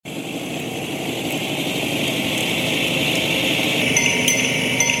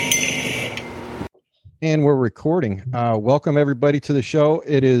And we're recording. Welcome, everybody, to the show.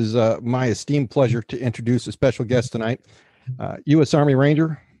 It is my esteemed pleasure to introduce a special guest tonight, U.S. Army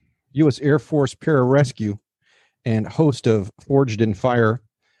Ranger, U.S. Air Force Pararescue, and host of Forged in Fire,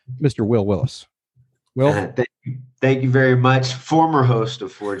 Mr. Will Willis. Will? Thank you very much. Former host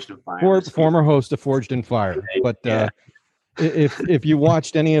of Forged in Fire. Former host of Forged in Fire. But if you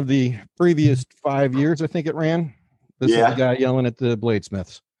watched any of the previous 5 years, I think it ran, this is the guy yelling at the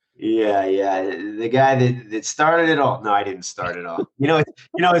bladesmiths. Yeah. The guy that started it all. No, I didn't start it all.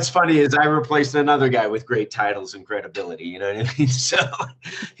 It's funny is I replaced another guy with great titles and credibility. You know what I mean? So,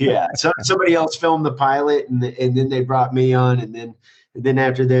 yeah. So somebody else filmed the pilot, and then they brought me on, and then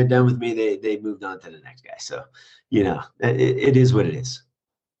after they're done with me, they moved on to the next guy. So, it is what it is.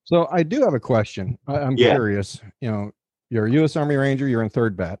 So I do have a question. I'm curious. You're a U.S. Army Ranger. You're in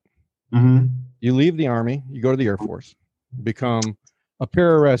 3rd Bat. Mm-hmm. You leave the Army. You go to the Air Force. Become a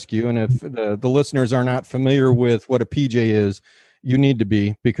pararescue, and if the listeners are not familiar with what a PJ is, you need to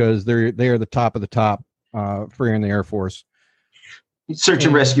be, because they are the top of the top for in the Air Force. Search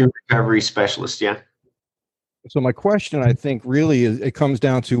and rescue and recovery specialist, yeah. So my question, I think, really is it comes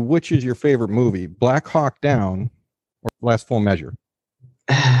down to which is your favorite movie, Black Hawk Down or Last Full Measure?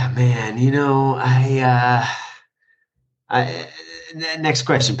 Man, I next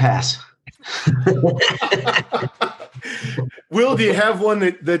question, pass. Will, do you have one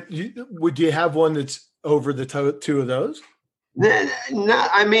would you have one that's over the two of those? No,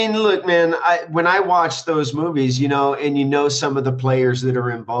 I mean, look, man, when I watch those movies, and some of the players that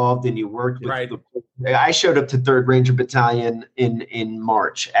are involved, and you worked with I showed up to 3rd Ranger Battalion in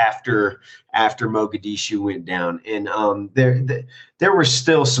March after Mogadishu went down, and there was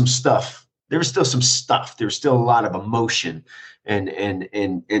still some stuff. There was still some stuff. There was still a lot of emotion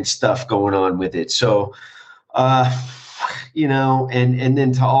and stuff going on with it. So, and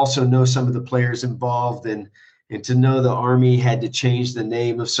then to also know some of the players involved, and to know the Army had to change the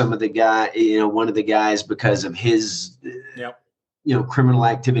name of some of the one of the guys because of his, criminal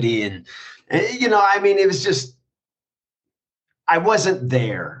activity. And, it was just, I wasn't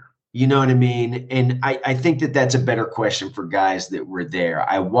there, you know what I mean? And I think that that's a better question for guys that were there.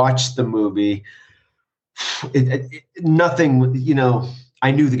 I watched the movie. Nothing,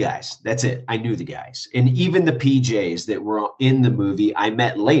 I knew the guys. That's it. I knew the guys. And even the PJs that were in the movie, I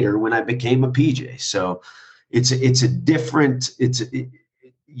met later when I became a PJ. So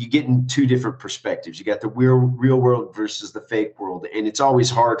you get in two different perspectives. You got the real world versus the fake world. And it's always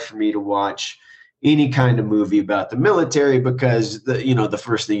hard for me to watch any kind of movie about the military, because the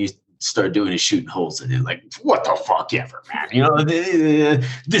first thing you start doing is shooting holes in it. Like, what the fuck ever, man?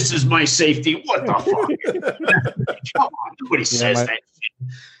 This is my safety. What the fuck? Come on, nobody says that.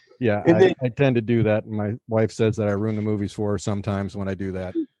 Yeah, I tend to do that. And my wife says that I ruin the movies for her sometimes when I do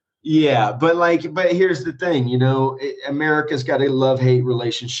that. Yeah, but here's the thing, America's got a love-hate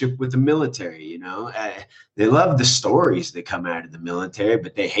relationship with the military, they love the stories that come out of the military,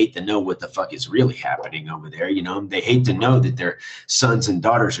 but they hate to know what the fuck is really happening over there. They hate to know that their sons and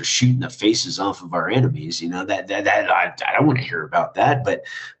daughters are shooting the faces off of our enemies. That I don't want to hear about that, but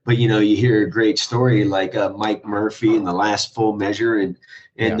you hear a great story like Mike Murphy in The Last Full Measure, and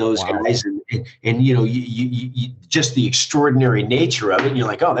those guys, and you just the extraordinary nature of it. And you're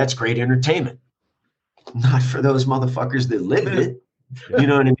like, oh, that's great entertainment. Not for those motherfuckers that lived it. You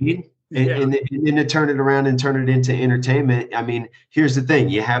know what I mean? And then to turn it around and turn it into entertainment. I mean, here's the thing: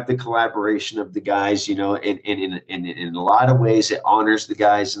 you have the collaboration of the guys, and in a lot of ways it honors the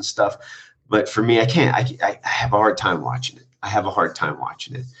guys and stuff. But for me, I can't. I have a hard time watching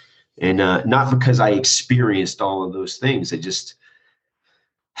it. And not because I experienced all of those things.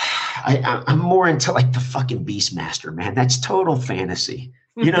 I'm more into like the fucking Beastmaster, man. That's total fantasy.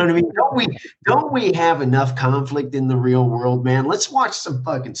 You know what I mean? Don't we have enough conflict in the real world, man? Let's watch some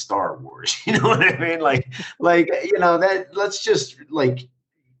fucking Star Wars. You know what I mean? Let's just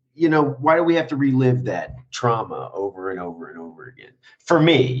why do we have to relive that trauma over and over and over again? For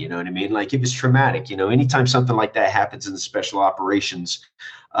me, you know what I mean? Like, it was traumatic, anytime something like that happens in the special operations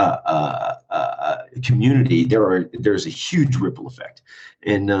community, there's a huge ripple effect.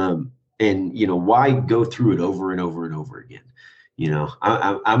 And why go through it over and over and over again?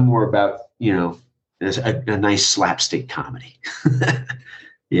 I'm more about, a nice slapstick comedy.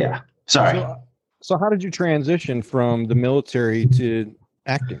 Yeah. Sorry. So how did you transition from the military to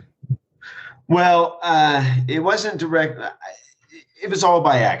acting? Well, it wasn't direct. It was all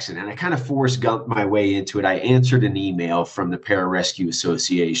by accident. I kind of forced gumped my way into it. I answered an email from the Pararescue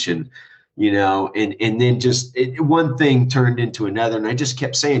Association and then just one thing turned into another, and I just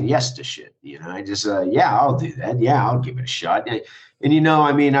kept saying yes to shit. I just, yeah, I'll do that. Yeah, I'll give it a shot. And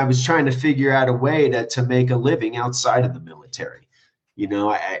I was trying to figure out a way to make a living outside of the military.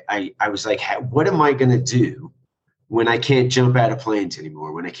 I was like, what am I going to do when I can't jump out of planes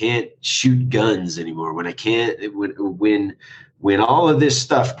anymore, when I can't shoot guns anymore, when I can't, when all of this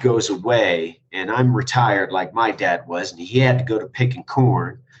stuff goes away and I'm retired like my dad was, and he had to go to picking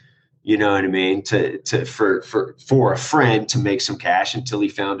corn, you know what I mean, for a friend to make some cash until he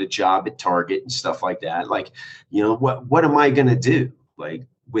found a job at Target and stuff like that. Like, what am I going to do, like,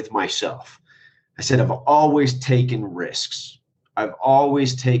 with myself? I said, I've always taken risks. I've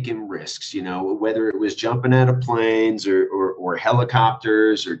always taken risks, whether it was jumping out of planes or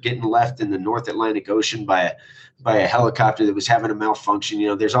helicopters or getting left in the North Atlantic Ocean by a helicopter that was having a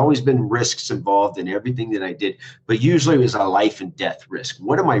malfunction. There's always been risks involved in everything that I did, but usually it was a life and death risk.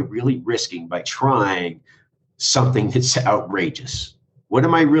 What am I really risking by trying something that's outrageous? What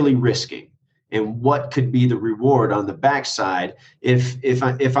am I really risking? And what could be the reward on the backside if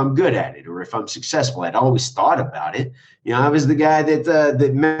I'm good at it, or if I'm successful? I'd always thought about it. I was the guy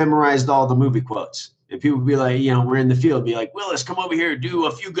that memorized all the movie quotes. And people would be like, we're in the field, be like, Willis, come over here, do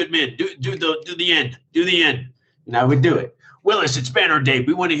A Few Good Men, do the end, do the end. And I would do it. Willis, it's Banner Day.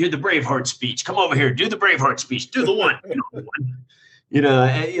 We want to hear the Braveheart speech. Come over here, do the Braveheart speech, do the one.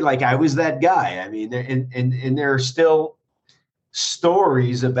 Like I was that guy. I mean, and there are still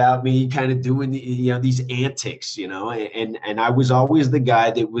stories about me kind of doing these antics, and I was always the guy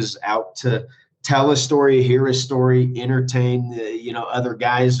that was out to tell a story, hear a story, entertain other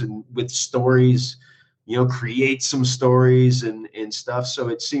guys and with stories, create some stories and stuff. So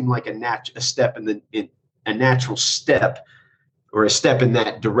it seemed like a natural step or a step in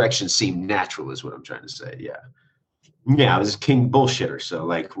that direction seemed natural, is what I'm trying to say. Yeah, I was a king bullshitter. So,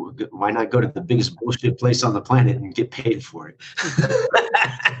 like, why not go to the biggest bullshit place on the planet and get paid for it?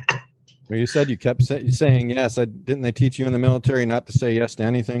 Well, you said you kept saying yes. Didn't they teach you in the military not to say yes to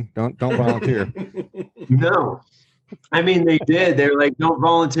anything? Don't volunteer. No. I mean, they did. They were like, don't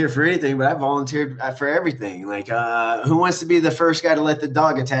volunteer for anything, but I volunteered for everything. Like, who wants to be the first guy to let the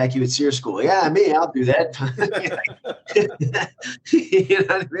dog attack you at SEER school? Yeah, me, I'll do that. You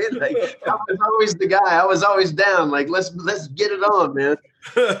know what I mean? Like, I was always the guy. I was always down. Like, let's get it on, man.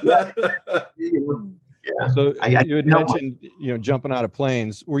 Yeah. So you had mentioned, jumping out of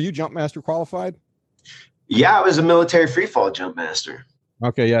planes. Were you jump master qualified? Yeah, I was a military free fall jump master.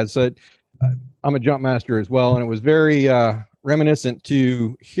 Okay, yeah. So I'm a jump master as well, and it was very reminiscent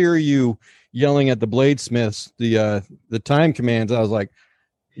to hear you yelling at the bladesmiths the time commands. I was like,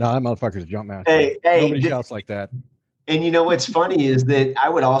 no, that motherfucker's a jump master. Hey, nobody shouts like that. And what's funny is that I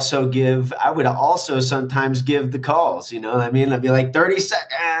would also sometimes give the calls. I mean, I'd be like 30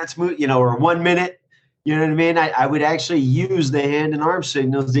 seconds, or 1 minute. You know what I mean? I would actually use the hand and arm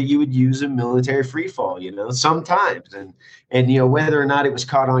signals that you would use in military free fall, sometimes. And whether or not it was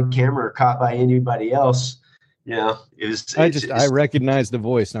caught on camera or caught by anybody else, it was. I recognized the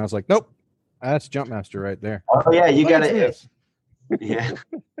voice and I was like, nope, that's Jumpmaster right there. Oh yeah, you got to. Yeah,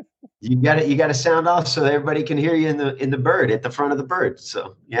 you got to sound off so everybody can hear you in the bird, at the front of the bird.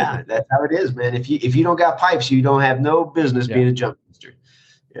 So yeah, that's how it is, man. If you don't got pipes, you don't have no business being a Jumpmaster.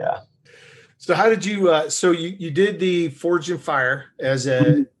 Yeah. So how did you? So you did the Forged in Fire as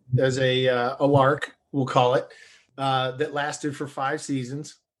a lark, we'll call it, that lasted for 5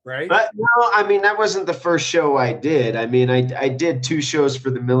 seasons, right? But no, I mean, that wasn't the first show I did. I mean, I did 2 shows for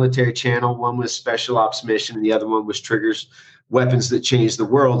the military channel. One was Special Ops Mission, and the other one was Triggers, Weapons That Changed the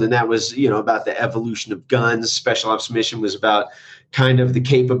World, and that was about the evolution of guns. Special Ops Mission was about kind of the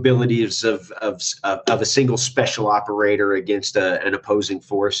capabilities of a single special operator against an opposing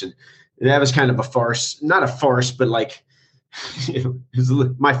force. And that was kind of a farce, not a farce, but like it was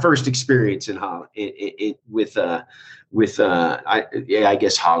my first experience in I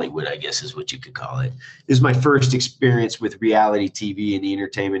guess Hollywood, I guess is what you could call it. It was my first experience with reality TV in the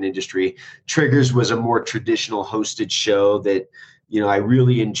entertainment industry. Triggers was a more traditional hosted show that, I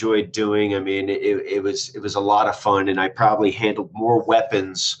really enjoyed doing. I mean, it was a lot of fun, and I probably handled more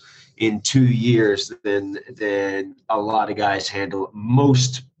weapons in 2 years than a lot of guys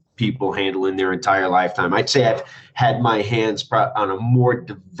most people handle in their entire lifetime. I'd say I've had my hands on a more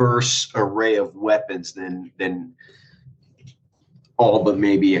diverse array of weapons than all but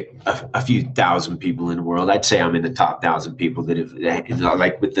maybe a few thousand people in the world. I'd say I'm in the top 1,000 people that have,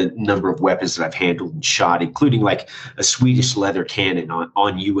 like, with the number of weapons that I've handled and shot, including like a Swedish leather cannon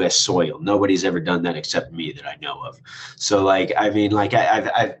on U.S. soil. Nobody's ever done that except me that I know of. So, like, I mean, like,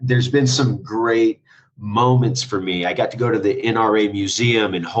 I've there's been some great moments for me. I got to go to the NRA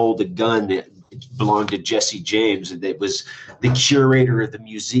museum and hold a gun that belonged to Jesse James, and it was the curator of the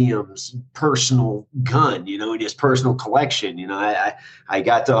museum's personal gun, in his personal collection. I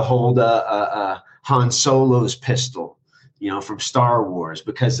got to hold a Han Solo's pistol, from Star Wars,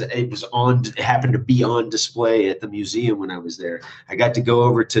 because it happened to be on display at the museum when I was there. I got to go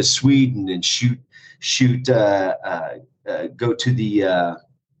over to Sweden and go to the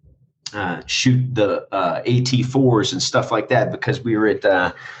shoot the AT4s and stuff like that, because we were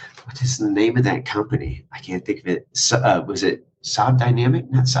at what is the name of that company? I can't think of it. Was it Saab Dynamic?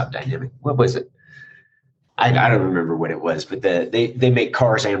 Not Saab Dynamic. What was it? I don't remember what it was, but they make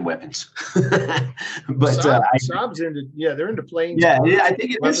cars and weapons. But Saab's into, they're into planes. Yeah, I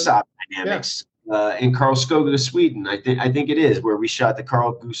think it is Saab Dynamics. In Karlskoga, Sweden. I think it is where we shot the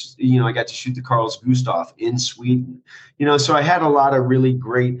Carl Gust. I got to shoot the Carl Gustaf in Sweden. So I had a lot of really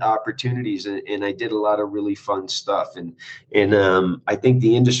great opportunities, and I did a lot of really fun stuff. And I think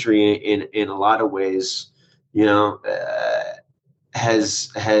the industry, in a lot of ways,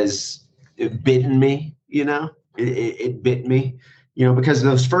 has bitten me. It bit me. Because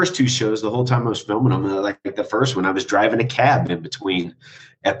those first two shows, the whole time I was filming them, like the first one, I was driving a cab in between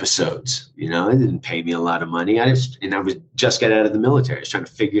episodes. It didn't pay me a lot of money. I was just got out of the military. I was trying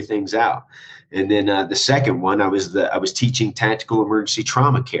to figure things out. And then the second one, I was teaching tactical emergency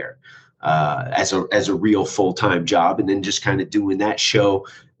trauma care as a real full-time job, and then just kind of doing that show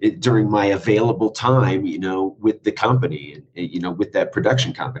during my available time, with the company and, with that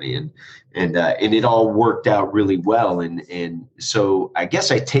production company, and it all worked out really well. And so I guess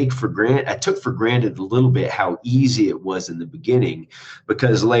I took for granted a little bit how easy it was in the beginning,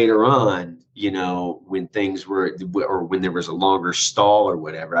 because later on, when things were, or when there was a longer stall or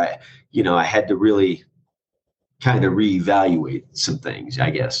whatever, I had to really kind of reevaluate some things,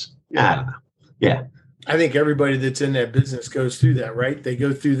 I guess. I don't know. Yeah. I think everybody that's in that business goes through that, right? They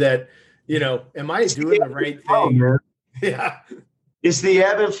go through that, am I doing the right thing? Yeah. It's the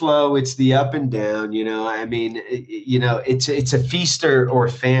ebb and flow. It's the up and down, I mean, it's a feast or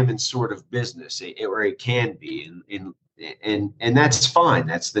famine sort of business, or it can be. And that's fine.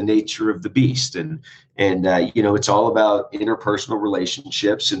 That's the nature of the beast. And it's all about interpersonal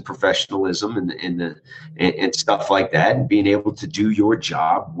relationships and professionalism and stuff like that, and being able to do your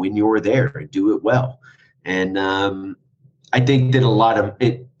job when you're there and do it well. And I think that a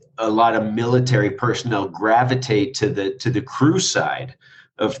lot of military personnel gravitate to the crew side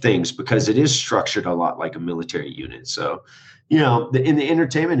of things, because it is structured a lot like a military unit. So, in the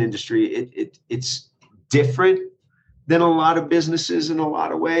entertainment industry, it's different than a lot of businesses in a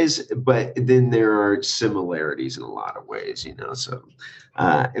lot of ways, but then there are similarities in a lot of ways, so,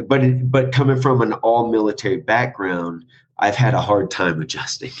 but coming from an all military background, I've had a hard time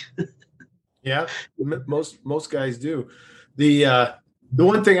adjusting. Yeah. Most guys do. The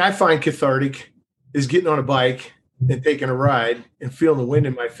one thing I find cathartic is getting on a bike and taking a ride and feeling the wind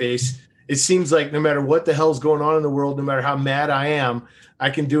in my face. It seems like no matter what the hell's going on in the world, no matter how mad I am, I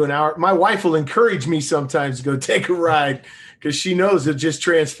can do an hour. My wife will encourage me sometimes to go take a ride, because she knows it just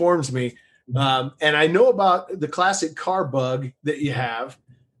transforms me. And I know about the classic car bug that you have.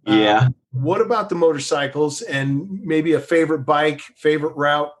 Yeah. What about the motorcycles, and maybe a favorite bike, favorite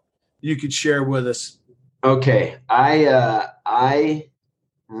route you could share with us? Okay. I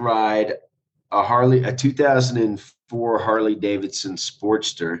ride a 2004 Harley Davidson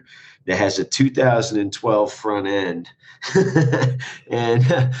Sportster that has a 2012 front end. And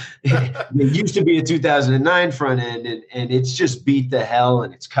it used to be a 2009 front end, and it's just beat the hell,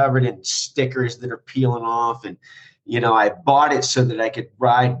 and it's covered in stickers that are peeling off. And I bought it so that I could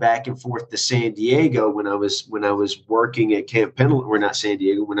ride back and forth to San Diego when I was working at Camp Pendleton, or not San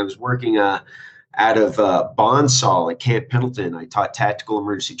Diego, when I was working out of Bonsall at Camp Pendleton. I taught tactical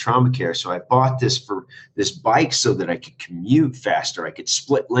emergency trauma care. So I bought this bike so that I could commute faster. I could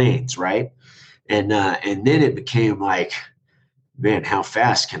split lanes, right? And then it became like, man, how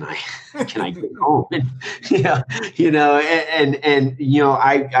fast can I get home?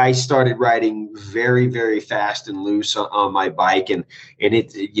 I started riding very, very fast and loose on my bike, and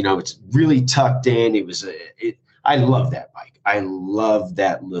it's really tucked in. I love that bike. I love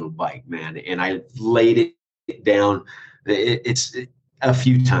that little bike, man. And I laid it down. It's a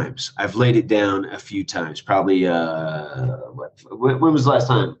few times. I've laid it down a few times. Probably when was the last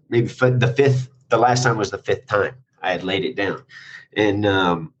time? Maybe the fifth. The last time was the fifth time I had laid it down.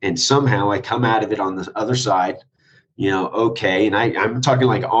 And somehow I come out of it on the other side, okay. And I'm talking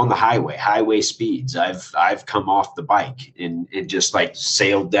like on the highway speeds. I've come off the bike and just like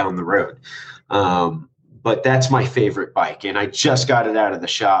sailed down the road. but that's my favorite bike. And I just got it out of the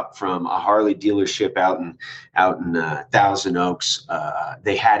shop from a Harley dealership out in Thousand Oaks.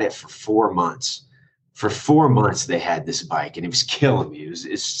 They had it for 4 months. For 4 months, they had this bike, and it was killing me.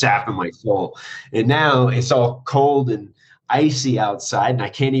 It's sapping my soul. And now it's all cold and icy outside, and I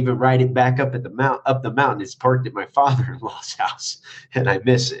can't even ride it back up the mountain. It's parked at my father-in-law's house, and I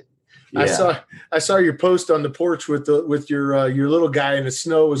miss it. Yeah. I saw your post on the porch with your little guy, and the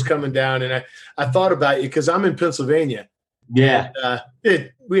snow was coming down, and I thought about you because I'm in Pennsylvania. Yeah.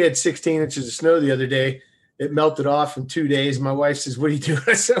 And, we had 16 inches of snow the other day. It melted off in 2 days. My wife says, "What are you doing?"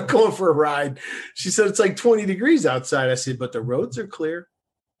 I said, "I'm going for a ride." She said, "It's like 20 degrees outside." I said, "But the roads are clear."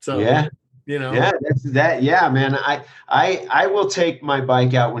 So yeah. Yeah, that's that. Yeah, man. I will take my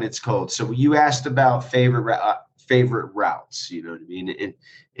bike out when it's cold. So you asked about favorite routes, you know what I mean?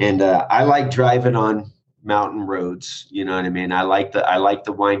 And I like driving on mountain roads, you know what I mean? I like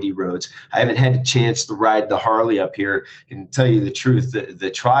the windy roads. I haven't had a chance to ride the Harley up here, and tell you the truth,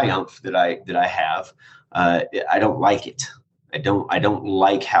 the Triumph that I have, I don't like it. I don't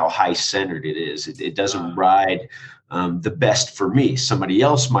like how high centered it is. It doesn't ride the best for me. Somebody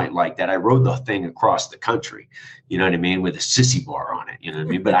else might like that. I rode the thing across the country, you know what I mean, with a sissy bar on it, you know what I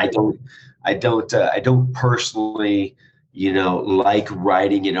mean? But I don't personally, you know, like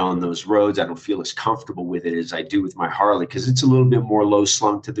riding it on those roads. I don't feel as comfortable with it as I do with my Harley, because it's a little bit more low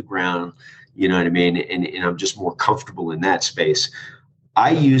slung to the ground, you know what I mean? And I'm just more comfortable in that space.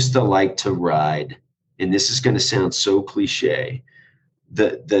 I used to like to ride, and this is going to sound so cliche,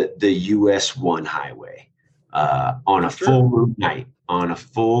 the US 1 highway on a full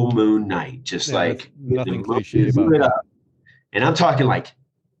moon night, just like nothing cliche about that. And I'm talking like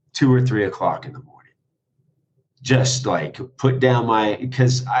 2 or 3 o'clock in the morning. Just like put down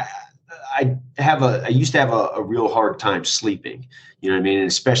because I used to have a real hard time sleeping, you know what I mean? And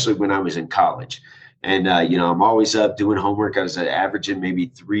especially when I was in college. And, you know, I'm always up doing homework. I was averaging maybe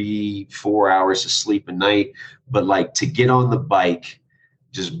 3-4 hours of sleep a night. But like to get on the bike,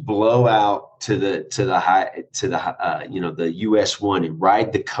 just blow out to the US 1 and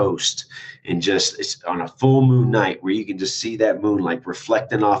ride the coast, and it's on a full moon night where you can just see that moon like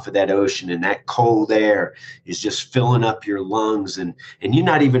reflecting off of that ocean, and that cold air is just filling up your lungs, and you're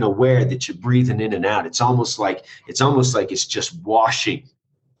not even aware that you're breathing in and out. It's almost like it's just washing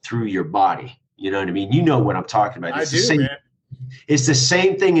through your body. You know what I mean? You know what I'm talking about. Man. It's the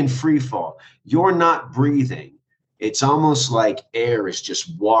same thing in free fall. You're not breathing. It's almost like air is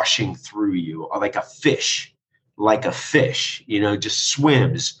just washing through you, like a fish, you know, just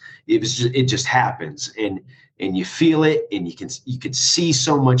swims. It just happens, and you feel it, and you can see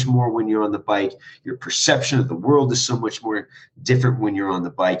so much more when you're on the bike. Your perception of the world is so much more different when you're on the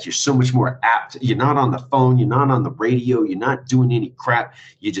bike. You're so much more apt. You're not on the phone. You're not on the radio. You're not doing any crap.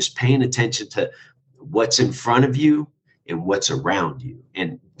 You're just paying attention to what's in front of you and what's around you.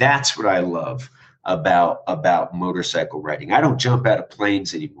 And that's what I love about motorcycle riding. I don't jump out of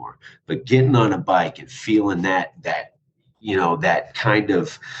planes anymore, but getting on a bike and feeling that you know, that kind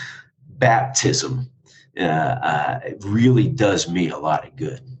of baptism really does me a lot of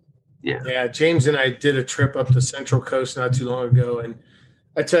good. Yeah, James and I did a trip up the Central Coast not too long ago, and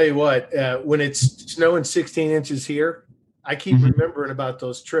I tell you what, when it's snowing 16 inches here, I keep remembering about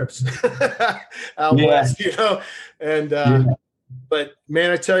those trips out west, you know. And but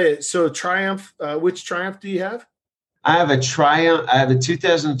man, I tell you, so Triumph, which Triumph do you have? I have a Triumph. I have a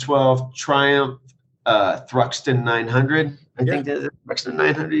 2012 Triumph Thruxton 900. I think that's Thruxton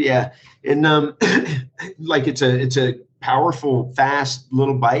 900. Yeah, and like it's a powerful, fast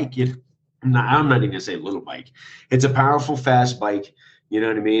little bike. I'm not even gonna say little bike. It's a powerful, fast bike. You know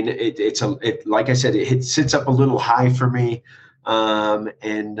what I mean? It like I said, it sits up a little high for me. And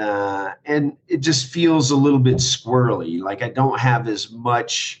it just feels a little bit squirrely. Like I don't have as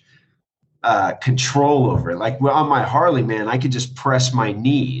much control over it. Like on my Harley, man, I could just press my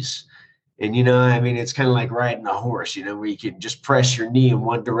knees, and you know, I mean, it's kind of like riding a horse, you know, where you can just press your knee in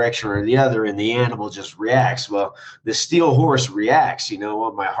one direction or the other, and the animal just reacts. Well, the steel horse reacts. You know,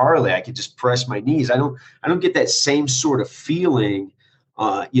 on my Harley, I could just press my knees. I don't get that same sort of feeling,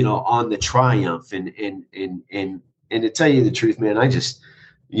 you know, on the Triumph, and to tell you the truth, man, I just,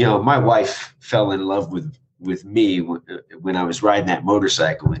 you know, my wife fell in love with me when I was riding that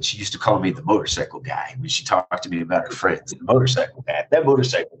motorcycle, and she used to call me the motorcycle guy when she talked to me about her friends. The motorcycle guy, that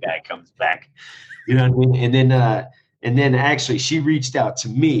motorcycle guy comes back, you know what I mean? And then actually she reached out to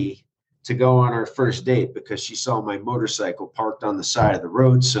me to go on our first date because she saw my motorcycle parked on the side of the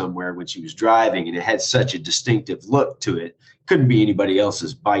road somewhere when she was driving, and it had such a distinctive look to it. Couldn't be anybody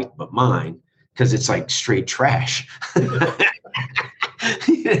else's bike but mine, because it's like straight trash.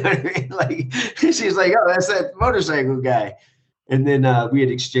 You know what I mean? Like, she's like, oh, that's that motorcycle guy. And then we had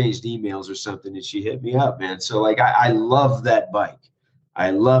exchanged emails or something, and she hit me up, man. So like, I love that bike.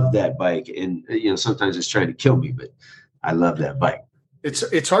 I love that bike. And, sometimes it's trying to kill me, but I love that bike.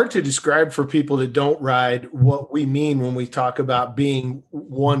 It's hard to describe for people that don't ride what we mean when we talk about being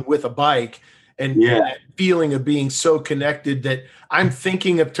one with a bike and that feeling of being so connected that I'm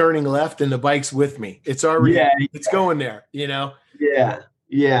thinking of turning left and the bike's with me. It's already, it's going there, Yeah.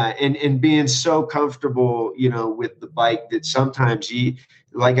 Yeah. And being so comfortable, with the bike that sometimes you,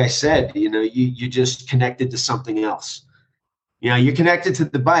 like I said, you just connected to something else. You're connected to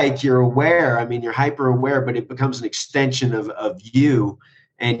the bike, you're aware. I mean, you're hyper aware, but it becomes an extension of you.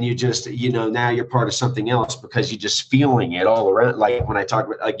 And you just, now you're part of something else because you're just feeling it all around. Like when I talk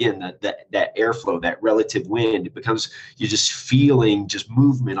about, again, that airflow, that relative wind, it becomes, you're just feeling just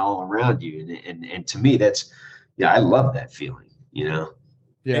movement all around you. And to me, that's, I love that feeling, Yeah.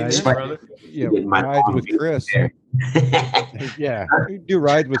 My rides with Chris. Yeah. I do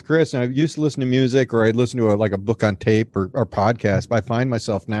rides with Chris. And I used to listen to music, or I'd listen to a book on tape or podcast. But I find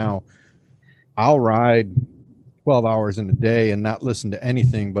myself now, I'll ride 12 hours in a day and not listen to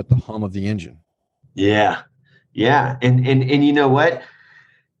anything but the hum of the engine. Yeah. And you know what?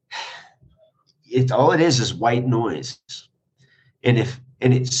 All it is white noise. And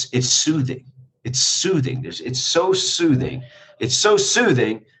it's soothing. It's soothing. It's so soothing. It's so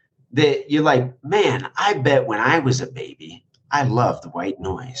soothing that you're like, man, I bet when I was a baby, I loved white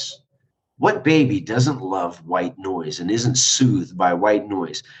noise. What baby doesn't love white noise and isn't soothed by white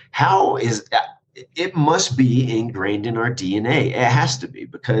noise? How is that? It must be ingrained in our DNA. It has to be,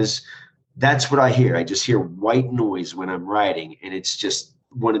 because that's what I hear. I just hear white noise when I'm riding, and it's just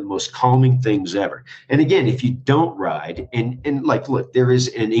one of the most calming things ever. And again, if you don't ride, and like, look, there is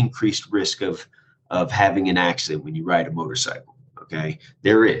an increased risk of having an accident when you ride a motorcycle. Okay,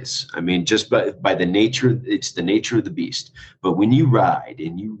 there is. I mean, just by the nature, it's the nature of the beast. But when you ride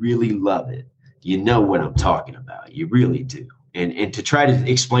and you really love it, you know what I'm talking about. You really do. And to try to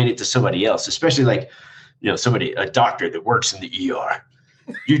explain it to somebody else, especially like, a doctor that works in the ER,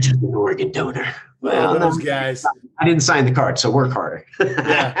 you're just an organ donor. Well, those guys. I didn't sign the card, so work harder.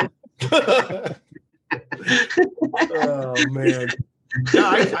 Yeah. Oh man. No,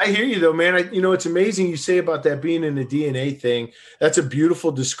 I hear you though, man. It's amazing you say about that being in the DNA thing. That's a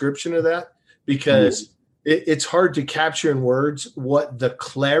beautiful description of that, because it's hard to capture in words what the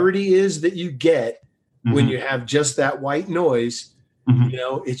clarity is that you get when you have just that white noise.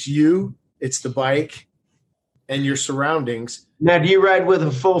 It's you, it's the bike, and your surroundings. Now, do you ride with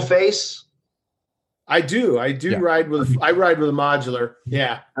a full face? I do. I ride with a modular.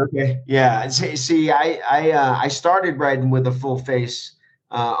 Yeah. Okay. Yeah. See, I started riding with a full face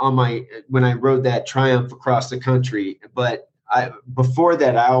when I rode that Triumph across the country, but before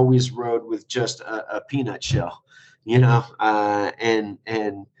that, I always rode with just a peanut shell, and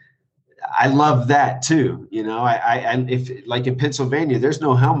I love that too. If like in Pennsylvania, there's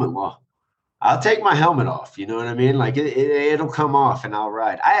no helmet law. I'll take my helmet off. You know what I mean? Like it'll come off and I'll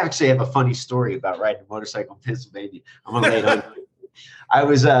ride. I actually have a funny story about riding a motorcycle in Pennsylvania. I'm gonna lay it on. I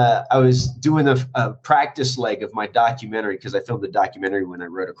was doing a practice leg of my documentary, because I filmed the documentary when I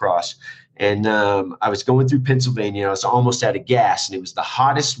rode across, and I was going through Pennsylvania. I was almost out of gas, and it was the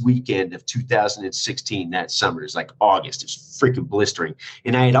hottest weekend of 2016 that summer. It was like August. It was freaking blistering,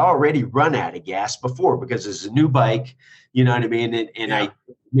 and I had already run out of gas before, because it's a new bike. You know what I mean? And I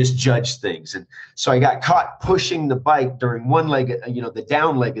misjudged things. And so I got caught pushing the bike during one leg, the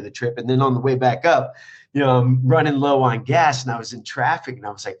down leg of the trip. And then on the way back up, I'm running low on gas, and I was in traffic, and I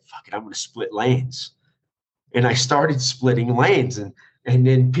was like, fuck it, I'm going to split lanes. And I started splitting lanes, and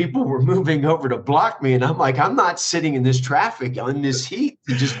then people were moving over to block me. And I'm like, I'm not sitting in this traffic in this heat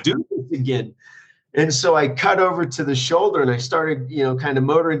to just do this again. And so I cut over to the shoulder, and I started, kind of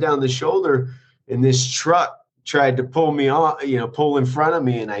motoring down the shoulder, and this truck tried to pull me on, pull in front of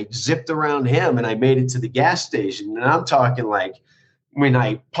me, and I zipped around him, and I made it to the gas station. And I'm talking like, when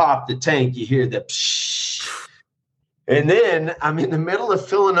I pop the tank, you hear the psh. And then I'm in the middle of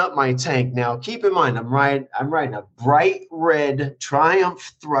filling up my tank. Now, keep in mind, I'm riding a bright red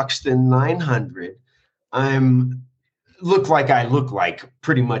Triumph Thruxton 900. I look like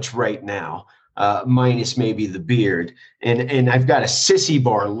pretty much right now, minus maybe the beard. And I've got a sissy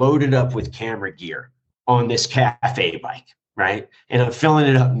bar loaded up with camera gear on this cafe bike, right? And I'm filling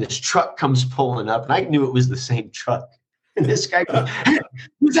it up, and this truck comes pulling up, and I knew it was the same truck. And this guy goes, hey,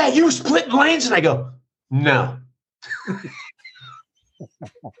 was that you splitting lanes? And I go, no.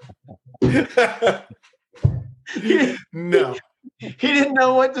 No. He didn't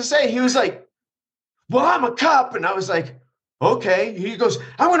know what to say. He was like, well, I'm a cop. And I was like, okay. He goes,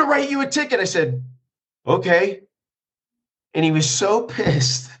 I'm going to write you a ticket. I said, okay. And he was so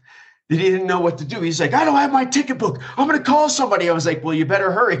pissed that he didn't know what to do. He's like, I don't have my ticket book. I'm going to call somebody. I was like, well, you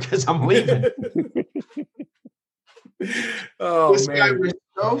better hurry because I'm leaving. This guy was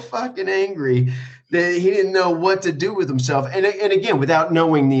so fucking angry that he didn't know what to do with himself. And again, without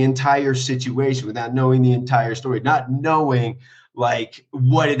knowing the entire situation, without knowing the entire story, not knowing like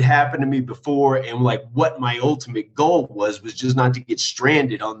what had happened to me before and like what my ultimate goal was just not to get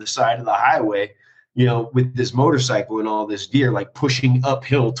stranded on the side of the highway, you know, with this motorcycle and all this gear, like pushing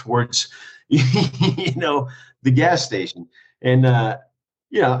uphill towards, you know, the gas station. And,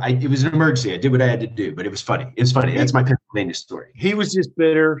 you know, it was an emergency. I did what I had to do, but it was funny. It's funny. That's my Pennsylvania story. He was just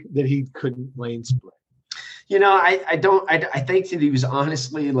bitter that he couldn't lane split. You know, I think that he was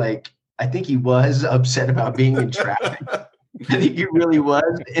honestly like, I think he was upset about being in traffic. I think he really was.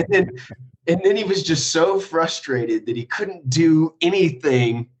 And then he was just so frustrated that he couldn't do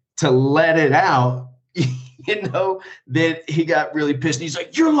anything to let it out, you know, that he got really pissed. And he's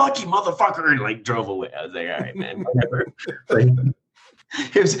like, you're lucky, motherfucker. And like drove away. I was like, all right, man, whatever. Like,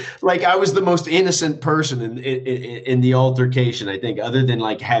 it was like I was the most innocent person in the altercation, I think, other than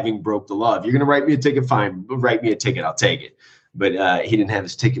like having broke the law. If you're going to write me a ticket, fine. Write me a ticket. I'll take it. But he didn't have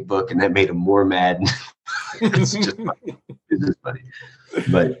his ticket book, and that made him more mad. It's just funny. It's just funny.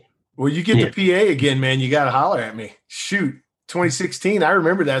 But well, you get the PA again, man. You got to holler at me. Shoot, 2016. I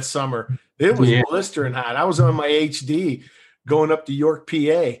remember that summer. It was blistering hot. I was on my HD going up to York,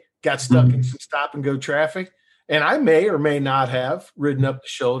 PA. Got stuck in some stop and go traffic. And I may or may not have ridden up the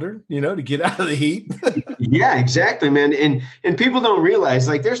shoulder, you know, to get out of the heat. Yeah, exactly, man. And people don't realize,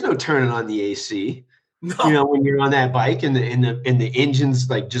 like, there's no turning on the AC. No. You know, when you're on that bike and the engine's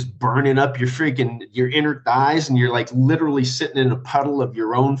like just burning up your inner thighs, and you're like literally sitting in a puddle of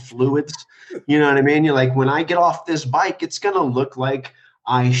your own fluids. You know what I mean? You're like, when I get off this bike, it's gonna look like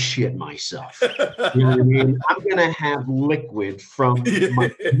I shit myself. You know what I mean? I'm gonna have liquid from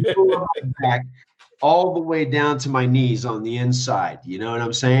my back all the way down to my knees on the inside. You know what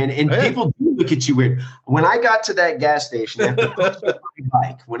I'm saying? And people do look at you weird. When I got to that gas station after pushing my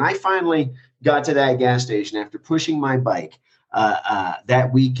bike, when I finally got to that gas station after pushing my bike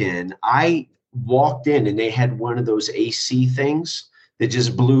that weekend, I walked in and they had one of those AC things that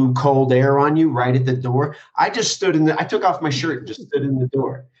just blew cold air on you right at the door. I just stood I took off my shirt and just stood in the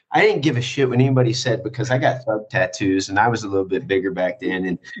door. I didn't give a shit what anybody said because I got thug tattoos and I was a little bit bigger back then.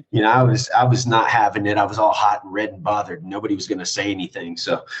 And, you know, I was not having it. I was all hot and red and bothered. Nobody was going to say anything.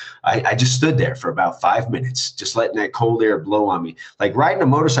 So I just stood there for about 5 minutes, just letting that cold air blow on me. Like riding a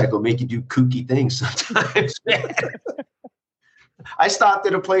motorcycle make you do kooky things sometimes. I stopped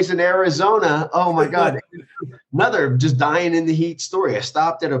at a place in Arizona. Oh my God. Another just dying in the heat story. I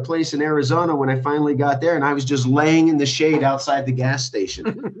stopped at a place in Arizona when I finally got there, and I was just laying in the shade outside the gas station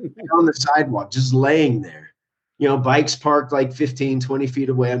on the sidewalk, just laying there. You know, bikes parked like 15, 20 feet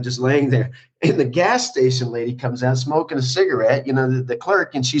away. I'm just laying there. And the gas station lady comes out smoking a cigarette, you know, the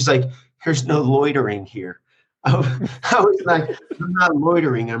clerk, and she's like, there's no loitering here. I was like, I'm not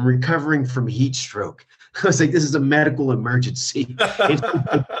loitering. I'm recovering from heat stroke. I was like, this is a medical emergency.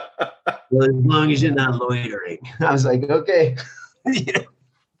 Well, as long as you're not loitering. I was like, okay. Yeah.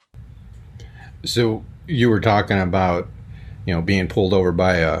 So you were talking about, you know, being pulled over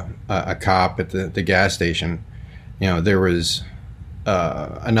by a cop at the gas station. You know, there was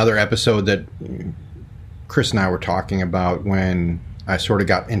another episode that Chris and I were talking about when I sort of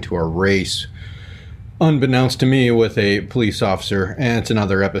got into a race unbeknownst to me with a police officer, and it's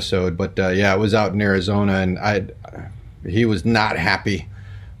another episode, but yeah, it was out in Arizona, and he was not happy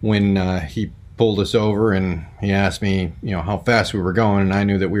when he pulled us over, and he asked me, you know, how fast we were going, and I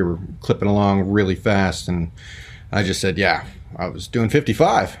knew that we were clipping along really fast, and I just said, yeah, I was doing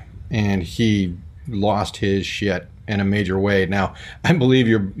 55, and he lost his shit in a major way. Now, I believe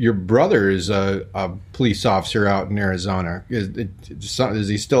your brother is a police officer out in Arizona. Is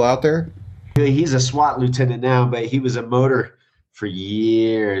he still out there? He's a SWAT lieutenant now, but he was a motor for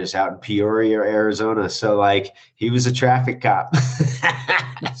years out in Peoria, Arizona. So like he was a traffic cop.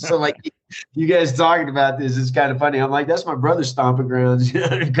 So like you guys talking about this, it's kind of funny. I'm like, that's my brother's stomping grounds.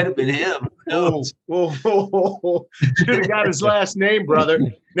 It could have been him. Whoa. Should have got his last name, brother.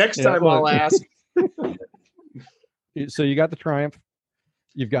 Next time I'll ask. So you got the Triumph.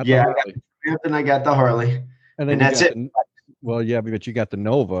 You've got the Harley. I got the Triumph and I got the Harley. And that's it. Well, yeah, but you got the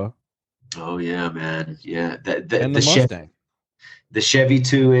Nova. Oh yeah, man. Yeah. And the Mustang. The Chevy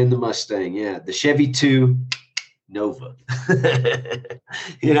 2 and the Mustang. Yeah. The Chevy 2, Nova.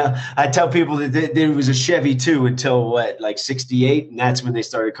 You know, I tell people that there was a Chevy too until like 68, and that's when they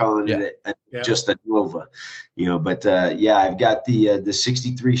started calling it just a Nova. You know, but yeah, I've got the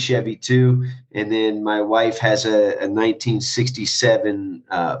 63 Chevy too, and then my wife has a 1967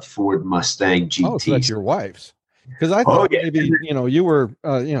 Ford Mustang GT. Oh, so that's your wife's. Because I thought maybe, you know, you were,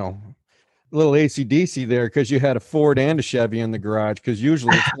 you know, a little AC/DC there because you had a Ford and a Chevy in the garage, because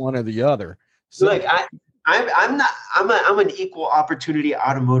usually it's one or the other. So, look, I'm an equal opportunity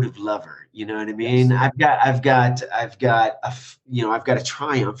automotive lover. You know what I mean? Yes. I've got a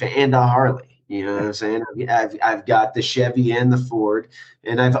Triumph and a Harley. You know what I'm saying? I've got the Chevy and the Ford,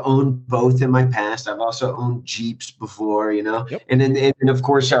 and I've owned both in my past. I've also owned Jeeps before, you know. Yep. And then of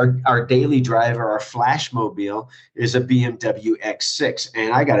course our daily driver, our Flashmobile, is a BMW X6,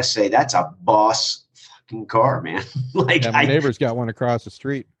 and I gotta say that's a boss fucking car, man. Like, yeah, my neighbor's got one across the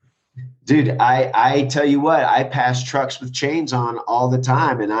street. Dude, I tell you what, I pass trucks with chains on all the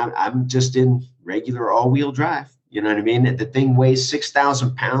time, and I'm just in regular all-wheel drive. You know what I mean? The thing weighs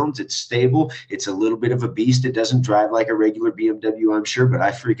 6,000 pounds. It's stable. It's a little bit of a beast. It doesn't drive like a regular BMW, I'm sure, but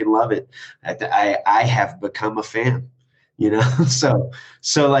I freaking love it. I have become a fan, you know? So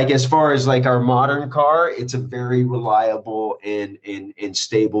like, as far as like our modern car, it's a very reliable and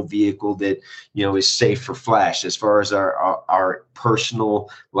stable vehicle that, you know, is safe for Flash. As far as our personal,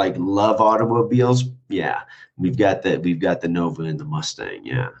 like, love automobiles, yeah, we've got the Nova and the Mustang.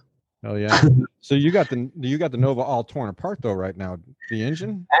 Yeah. Oh yeah. So you got the Nova all torn apart though right now. The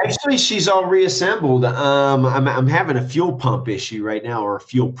engine? Actually, she's all reassembled. I'm having a fuel pump issue right now, or a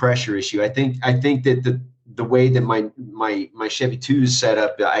fuel pressure issue. I think that the way that my Chevy 2 is set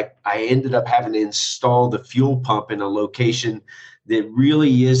up, I ended up having to install the fuel pump in a location that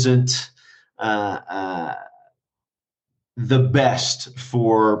really isn't the best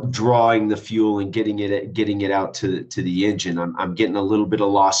for drawing the fuel and getting it out to the engine. I'm getting a little bit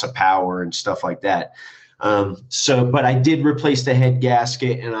of loss of power and stuff like that. But I did replace the head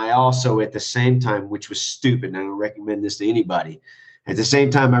gasket, and I also, at the same time, which was stupid, and I don't recommend this to anybody, at the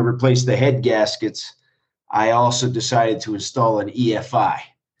same time I replaced the head gaskets, I also decided to install an EFI.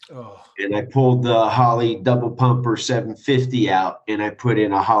 Oh. And I pulled the Holley double pumper 750 out, and I put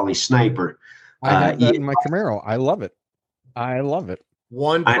in a Holley Sniper. I have that in my Camaro. I love it.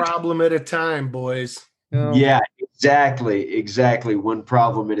 One problem at a time, boys. Yeah, exactly. One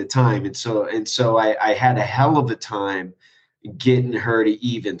problem at a time. And so I had a hell of a time getting her to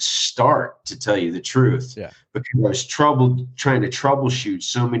even start, to tell you the truth. Yeah. Because I was trying to troubleshoot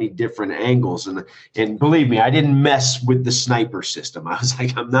so many different angles. And believe me, I didn't mess with the Sniper system. I was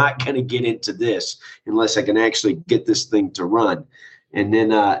like, I'm not going to get into this unless I can actually get this thing to run. And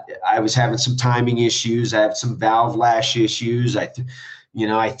then I was having some timing issues. I have some valve lash issues. I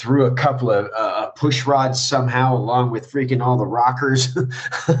threw a couple of push rods somehow, along with freaking all the rockers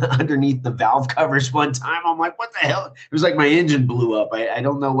underneath the valve covers one time. I'm like, what the hell? It was like my engine blew up. I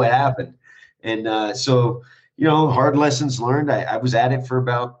don't know what happened. And so, you know, hard lessons learned. I was at it for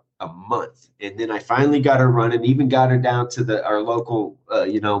about a month, and then I finally got her running, even got her down to our local,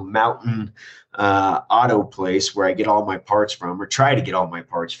 mountain auto place where I get all my parts from, or try to get all my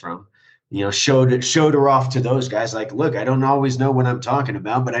parts from. You know, showed her off to those guys. Like, look, I don't always know what I'm talking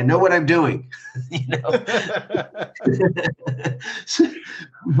about, but I know what I'm doing. You know,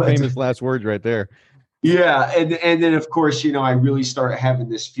 famous last words right there. Yeah, and then of course, you know, I really started having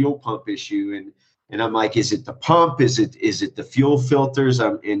this fuel pump issue, and I'm like, is it the pump? Is it the fuel filters?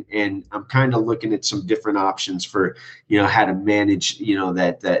 And I'm kind of looking at some different options for, you know, how to manage, you know,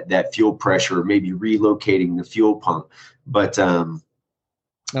 that fuel pressure, or maybe relocating the fuel pump. But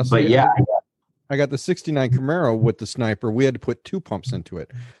yeah, I got the 69 Camaro with the Sniper. We had to put two pumps into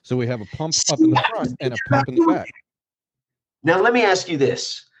it. So we have a pump up in the front and a pump in the back. Now, let me ask you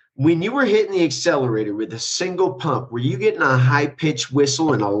this. When you were hitting the accelerator with a single pump, were you getting a high-pitched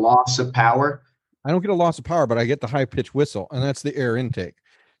whistle and a loss of power? I don't get a loss of power, but I get the high-pitched whistle, and that's the air intake.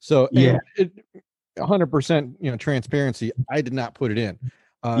 So, yeah, 100%, you know, transparency. I did not put it in.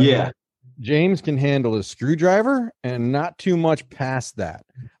 James can handle a screwdriver and not too much past that.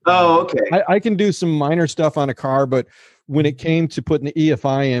 Oh, okay. I can do some minor stuff on a car, but when it came to putting the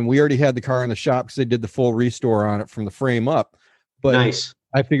EFI in, we already had the car in the shop because they did the full restore on it from the frame up. But nice.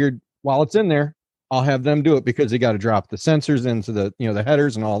 I figured while it's in there, I'll have them do it, because they got to drop the sensors into the, you know, the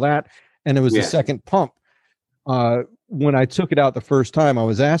headers and all that. And it was the second pump. When I took it out the first time, I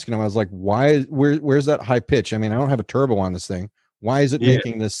was asking him, I was like, where's that high pitch? I mean, I don't have a turbo on this thing. Why is it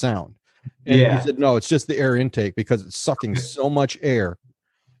making this sound? And he said, no, it's just the air intake, because it's sucking so much air.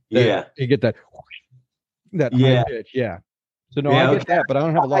 You get that high pitch. Yeah. So no, Yeah, I get okay. that, but I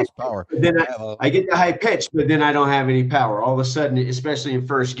don't have a lost power. But then I have a, I get the high pitch, but then I don't have any power. All of a sudden, especially in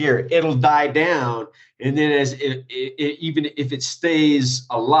first gear, it'll die down. And then as even if it stays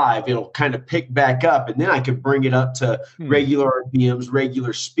alive, it'll kind of pick back up. And then I can bring it up to regular RPMs,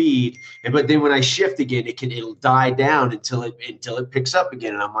 regular speed. But then when I shift again, it'll die down until it picks up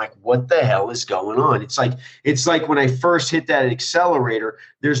again. And I'm like, what the hell is going on? It's like when I first hit that accelerator,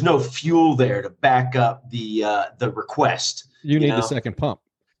 there's no fuel there to back up the request. you need the second pump.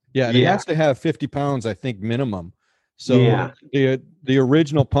 Yeah, and it has to have 50 pounds, I think, minimum. So the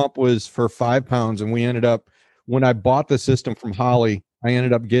original pump was for 5 pounds, and we ended up, when I bought the system from Holley, I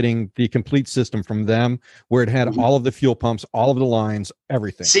ended up getting the complete system from them, where it had all of the fuel pumps, all of the lines,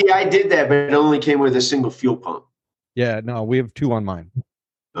 everything. See, I did that, but it only came with a single fuel pump. Yeah, no, we have 2 on mine.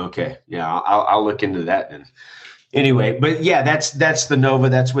 Okay, yeah, I'll look into that then. Anyway, but yeah, that's the Nova.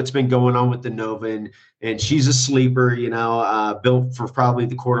 That's what's been going on with the Nova, and she's a sleeper, built for probably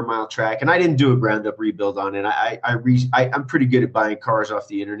the quarter-mile track. And I didn't do a ground-up rebuild on it. I'm pretty good at buying cars off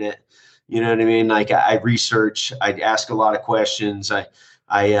the internet. You know what I mean? Like I research, I ask a lot of questions. I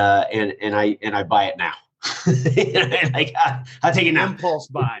buy it now. Like I take it now. Impulse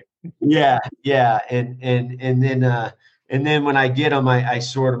buy. Yeah, and then when I get them, I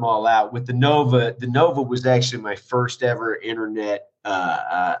sort them all out. With the Nova was actually my first ever internet,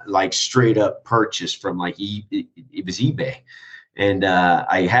 like straight up purchase from it was eBay. And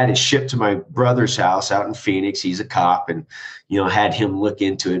I had it shipped to my brother's house out in Phoenix. He's a cop, and had him look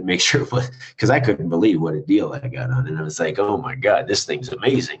into it, make sure it was, because I couldn't believe what a deal I got on it. And I was like, oh my God, this thing's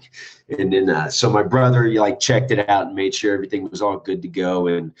amazing. And then so my brother checked it out and made sure everything was all good to go.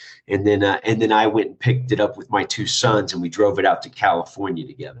 And then I went and picked it up with my 2 sons, and we drove it out to California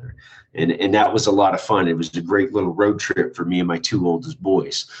together. And that was a lot of fun. It was a great little road trip for me and my 2 oldest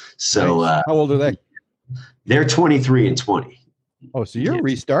boys. So nice. How old are they? They're 23 and 20. Oh, so you're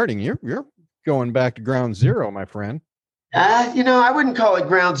restarting. You're going back to ground zero, my friend. I wouldn't call it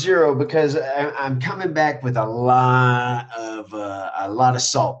ground zero, because I'm coming back with a lot of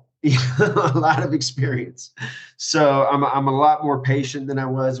salt, a lot of experience. So I'm a lot more patient than I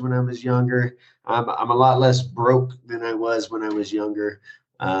was when I was younger. I'm a lot less broke than I was when I was younger.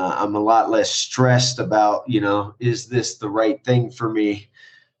 I'm a lot less stressed about, is this the right thing for me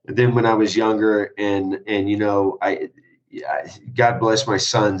than when I was younger. And God bless my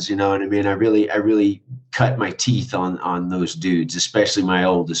sons, you know what I mean? I really cut my teeth on those dudes, especially my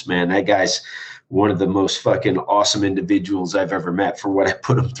oldest, man. That guy's one of the most fucking awesome individuals I've ever met for what I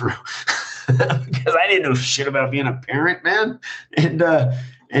put him through. Because I didn't know shit about being a parent, man. And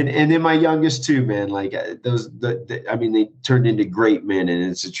then my youngest too, man. Like they turned into great men, and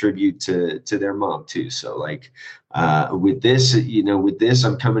it's a tribute to their mom too. So with this,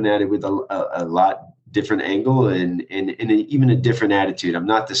 I'm coming at it with a lot different angle and even a different attitude. I'm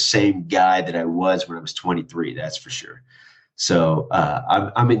not the same guy that I was when I was 23. That's for sure. So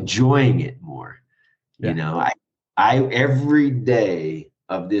I'm enjoying it more. Yeah. I every day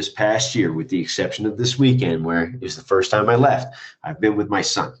of this past year, with the exception of this weekend where it was the first time I left, I've been with my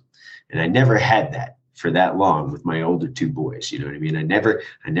son, and I never had that for that long with my older 2 boys. You know what I mean? I never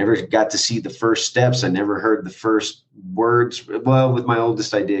got to see the first steps. I never heard the first words. Well, with my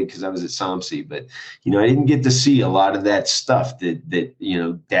oldest I did, because I was at SOMC, but I didn't get to see a lot of that stuff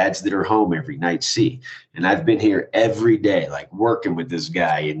that dads that are home every night see. And I've been here every day, working with this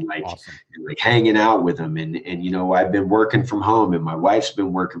guy and awesome. and hanging out with him. And I've been working from home, and my wife's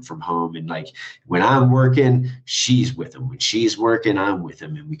been working from home. And when I'm working, she's with him. When she's working, I'm with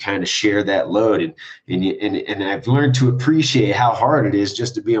him. And we kind of share that load. And I've learned to appreciate how hard it is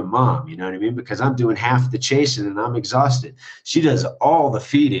just to be a mom. You know what I mean? Because I'm doing half the chasing and I'm exhausted. She does all the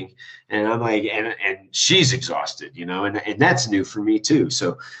feeding, and I'm and she's exhausted, and that's new for me too.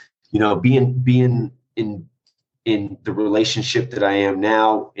 So, being in the relationship that I am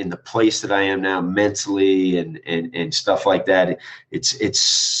now, in the place that I am now mentally and stuff like that,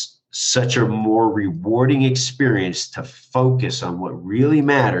 it's such a more rewarding experience to focus on what really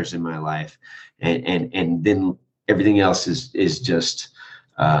matters in my life. And then everything else is just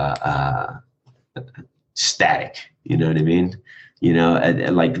static. You know what I mean?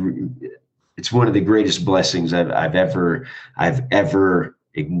 It's one of the greatest blessings I've ever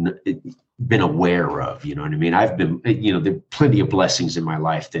been aware of. You know what I mean? I've been, there are plenty of blessings in my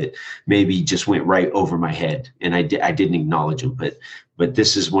life that maybe just went right over my head, and I didn't acknowledge them. but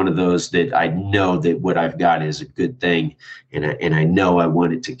this is one of those that I know that what I've got is a good thing, and I know I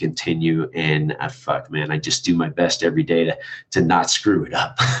want it to continue. And I just do my best every day to not screw it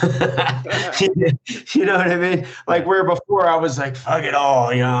up. You know what I mean? Like where before I was like, fuck it all,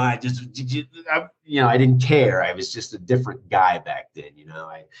 I didn't care. I was just a different guy back then.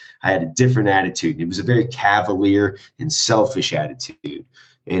 I had a different attitude. It was a very cavalier and selfish attitude.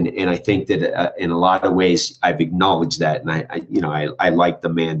 And I think that in a lot of ways I've acknowledged that, and I like the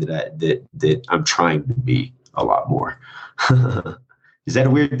man that I'm trying to be a lot more. Is that a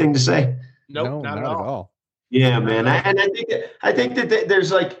weird thing to say? Nope, No, not at all. Yeah, man. I think that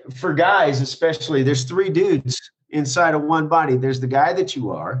there's like, for guys especially, there's three dudes inside of one body. There's the guy that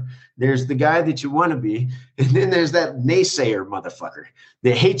you are, there's the guy that you want to be, and then there's that naysayer motherfucker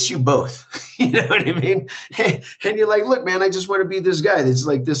that hates you both. You know what I mean? And you're like, look, man, I just want to be this guy that's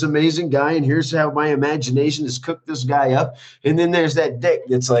like this amazing guy, and here's how my imagination has cooked this guy up. And then there's that dick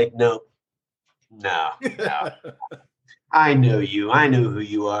that's like, no. I know you. I know who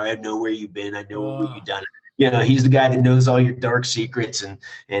you are. I know where you've been. I know what you've done. He's the guy that knows all your dark secrets, and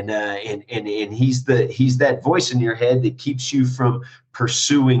he's that voice in your head that keeps you from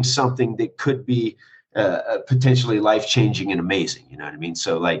pursuing something that could be potentially life-changing and amazing. You know what I mean?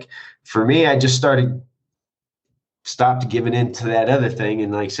 So like for me, I just stopped giving into that other thing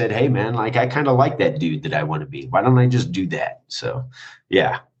and like said, hey man, like I kind of like that dude that I want to be. Why don't I just do that? So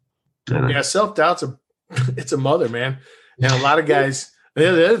yeah. Self-doubt's it's a mother, man. And a lot of guys, the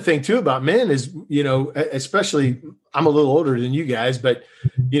other thing too about men is, especially I'm a little older than you guys, but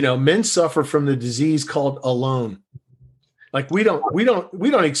men suffer from the disease called alone. Like we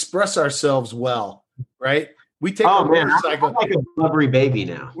don't express ourselves well, right? We take I'm like a blubbery baby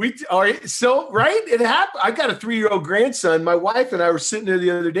now. Right? It happened. I got a 3-year-old grandson. My wife and I were sitting there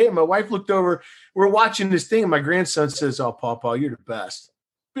the other day, and my wife looked over. We're watching this thing, and my grandson says, "Oh, Pawpaw, you're the best."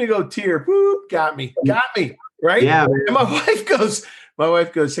 Big old tear. Boop, got me. Right? Yeah. Man. And my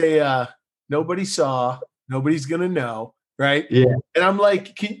wife goes, hey, nobody saw, nobody's gonna know, right? Yeah. And I'm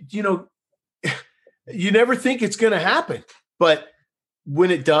like, you never think it's gonna happen, but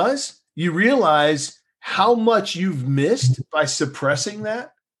when it does, you realize how much you've missed by suppressing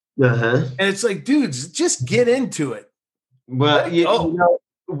that. Uh-huh. And it's like, dudes, just get into it. Well,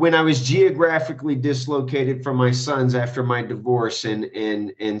 when I was geographically dislocated from my sons after my divorce,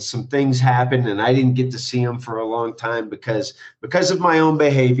 and some things happened, and I didn't get to see them for a long time because of my own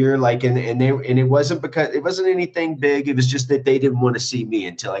behavior. Like, and it wasn't because it wasn't anything big. It was just that they didn't want to see me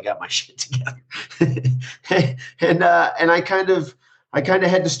until I got my shit together. and I kind of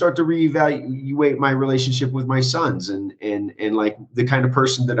had to start to reevaluate my relationship with my sons and like the kind of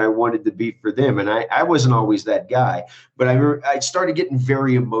person that I wanted to be for them. And I wasn't always that guy, but I started getting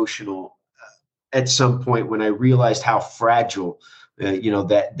very emotional at some point when I realized how fragile,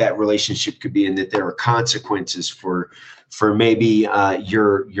 that relationship could be, and that there are consequences for maybe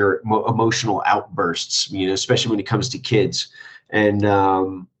your emotional outbursts, especially when it comes to kids. And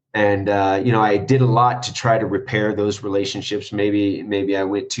I did a lot to try to repair those relationships. Maybe I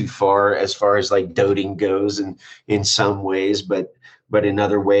went too far as like doting goes, and in some ways, but in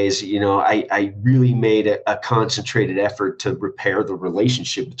other ways, I really made a concentrated effort to repair the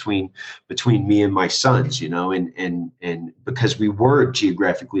relationship between me and my sons, and because we were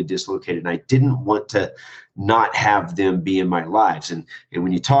geographically dislocated, and I didn't want to not have them be in my lives. And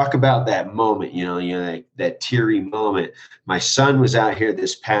when you talk about that moment, that teary moment, my son was out here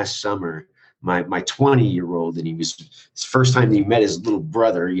this past summer, my 20-year-old, and his first time he met his little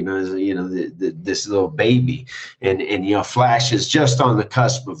brother, this little baby, and Flash is just on the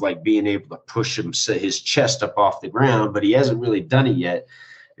cusp of like being able to push his chest up off the ground, but he hasn't really done it yet.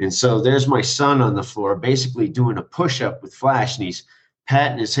 And so there's my son on the floor, basically doing a push-up with Flash, and he's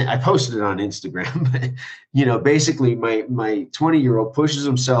patting his hand. I posted it on Instagram, but basically my 20-year-old pushes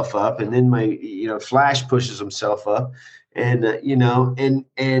himself up, and then my Flash pushes himself up, and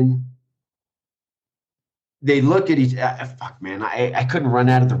and they look at each. Fuck, man, I couldn't run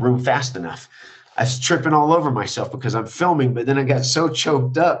out of the room fast enough. I was tripping all over myself because I'm filming, but then I got so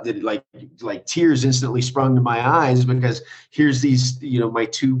choked up that like tears instantly sprung to my eyes, because here's these, my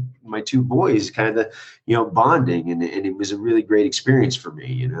two boys kind of, bonding, and it was a really great experience for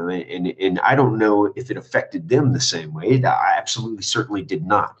me, and I don't know if it affected them the same way. I absolutely certainly did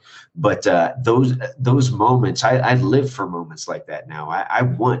not. But those moments, I live for moments like that now. I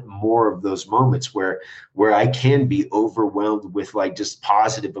want more of those moments where I can be overwhelmed with like just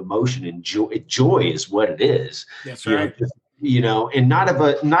positive emotion and joy. Joy is what it is. That's right.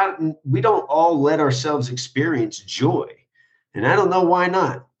 And we don't all let ourselves experience joy. And I don't know why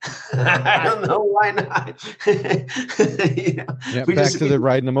not. I don't know why not. Yeah, back to the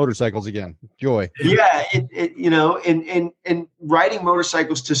riding the motorcycles again. Joy. Yeah, and riding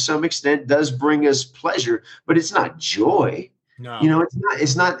motorcycles to some extent does bring us pleasure, but it's not joy. No.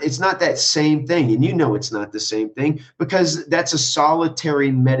 It's not that same thing. And it's not the same thing, because that's a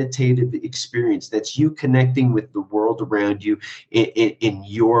solitary meditative experience. That's you connecting with the world around you in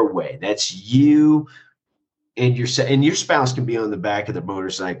your way. That's you and your spouse can be on the back of the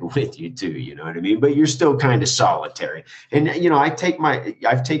motorcycle with you too, you know what I mean? But you're still kind of solitary. And I've taken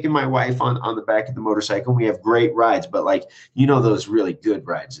my wife on the back of the motorcycle, and we have great rides, but those really good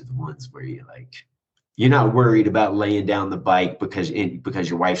rides are the ones where you're not worried about laying down the bike because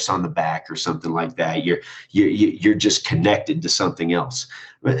your wife's on the back or something like that. You're just connected to something else.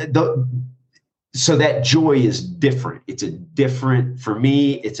 So that joy is different. For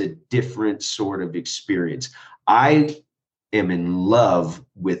me, it's a different sort of experience. I am in love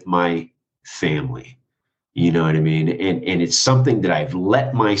with my family. You know what I mean? And it's something that I've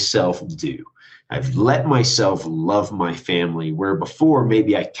let myself do. I've let myself love my family, where before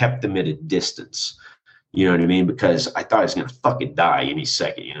maybe I kept them at a distance. You know what I mean? Because I thought I was going to fucking die any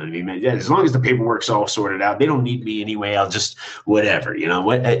second. You know what I mean? As long as the paperwork's all sorted out, they don't need me anyway. I'll just whatever. You know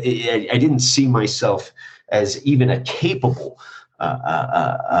what? I didn't see myself as even a capable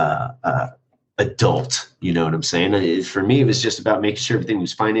adult. You know what I'm saying? For me, it was just about making sure everything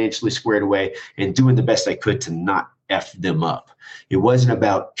was financially squared away and doing the best I could to not F them up. It wasn't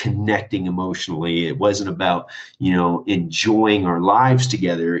about connecting emotionally. It wasn't about, enjoying our lives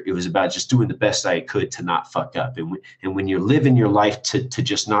together. It was about just doing the best I could to not fuck up. And when you're living your life to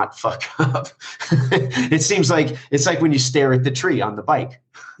just not fuck up, it seems like it's like when you stare at the tree on the bike.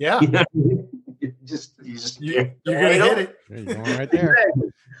 Yeah. You're gonna hit it. You're going right there.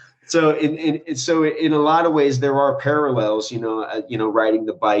 So in a lot of ways, there are parallels, riding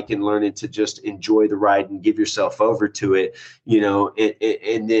the bike and learning to just enjoy the ride and give yourself over to it,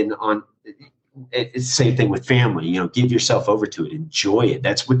 and then it's the same thing with family, give yourself over to it, enjoy it.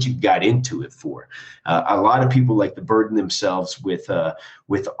 That's what you got into it for. A lot of people like to burden themselves with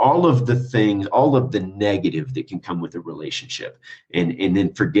all of the things, all of the negative that can come with a relationship, and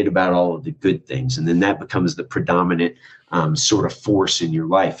then forget about all of the good things. And then that becomes the predominant sort of force in your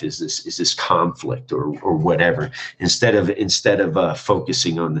life, is this conflict or whatever, instead of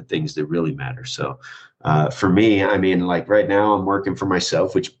focusing on the things that really matter. So for me, I mean, like right now I'm working for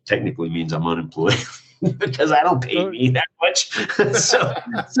myself, which technically means I'm unemployed because I don't pay me that much. so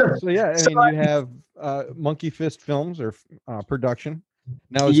yeah, I mean, you have Monkey Fist Films or production.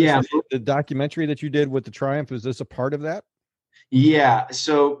 Now, is this the documentary that you did with the Triumph, is this a part of that? Yeah,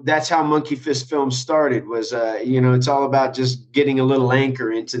 so that's how Monkey Fist Films started. Was it's all about just getting a little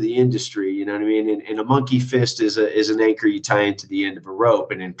anchor into the industry. You know what I mean? And a monkey fist is an anchor you tie into the end of a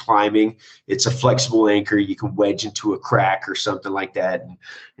rope. And in climbing, it's a flexible anchor you can wedge into a crack or something like that,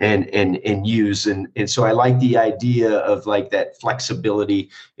 and use. And so I like the idea of like that flexibility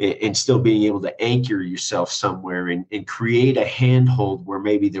and still being able to anchor yourself somewhere and create a handhold where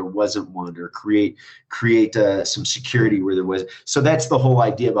maybe there wasn't one, or create some security where there was. So that's the whole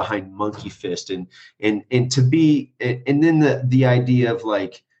idea behind Monkey Fist, and then the idea of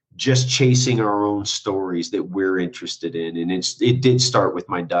like just chasing our own stories that we're interested in. And it did start with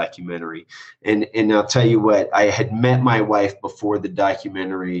my documentary. And I'll tell you what, I had met my wife before the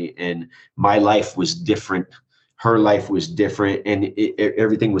documentary, and my life was different. Her life was different, and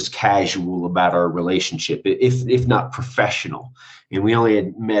everything was casual about our relationship, if not professional. And we only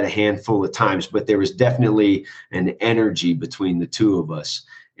had met a handful of times, but there was definitely an energy between the two of us.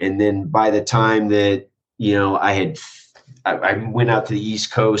 And then by the time that, I went out to the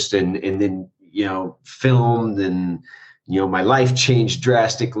East Coast and then, filmed, and, my life changed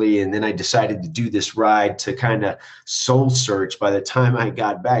drastically. And then I decided to do this ride to kind of soul search. By the time I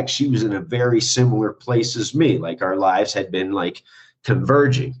got back, she was in a very similar place as me. Like our lives had been like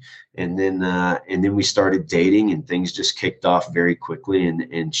converging. And then we started dating, and things just kicked off very quickly.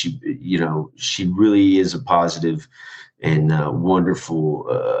 And she, she really is a positive and wonderful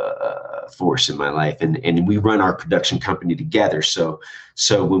force in my life. And we run our production company together. So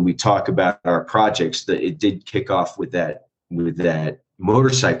when we talk about our projects, it did kick off with that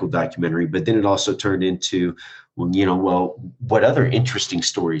motorcycle documentary, but then it also turned into, what other interesting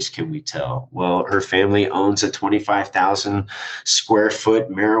stories can we tell? Well, her family owns a 25,000 square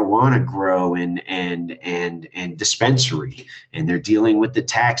foot marijuana grow and dispensary, and they're dealing with the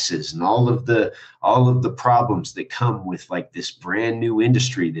taxes and all of the problems that come with like this brand new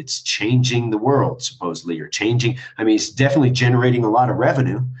industry that's changing the world, supposedly, or changing. I mean, it's definitely generating a lot of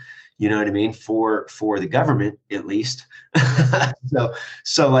revenue. you know what I mean, for the government at least.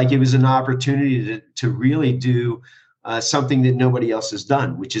 So like it was an opportunity to really do something that nobody else has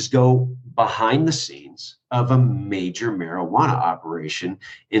done, which is go behind the scenes of a major marijuana operation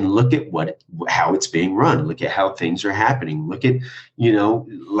and look at how it's being run, look at how things are happening, look at, you know,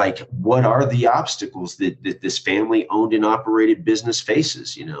 like what are the obstacles that this family owned and operated business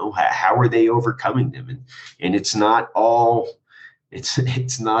faces, you know, how are they overcoming them? And it's not all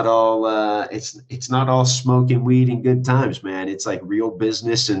it's not all smoke and weed and good times, man. It's like real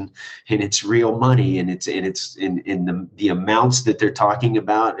business and it's real money, and it's in the amounts that they're talking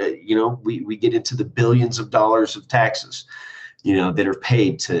about. You know, we get into the billions of dollars of taxes, you know, that are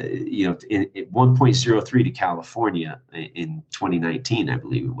paid to, you know, in 1.03 to California in 2019, I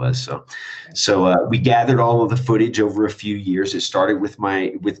believe it was. So we gathered all of the footage over a few years. It started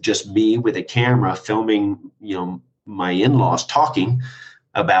with just me with a camera filming, you know, my in-laws talking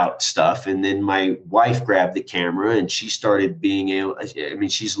about stuff, and then my wife grabbed the camera and she started being able, I mean,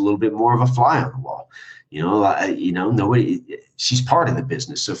 she's a little bit more of a fly on the wall, you know, nobody, she's part of the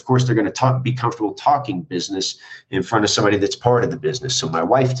business, so of course they're going to be comfortable talking business in front of somebody that's part of the business. So my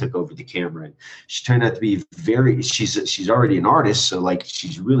wife took over the camera, and she turned out to be she's already an artist, so like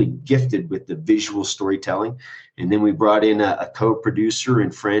she's really gifted with the visual storytelling. And then we brought in a co-producer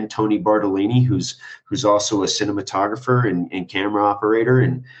and friend, Tony Bartolini, who's also a cinematographer and camera operator,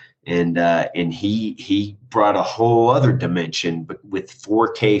 and he brought a whole other dimension, but with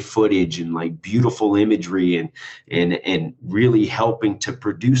 4K footage and like beautiful imagery and really helping to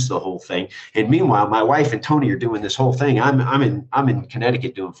produce the whole thing. And meanwhile, my wife and Tony are doing this whole thing. I'm in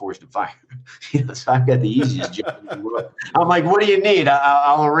Connecticut doing Forest and Fire. You know, so I've got the easiest job in the world. I'm like, what do you need?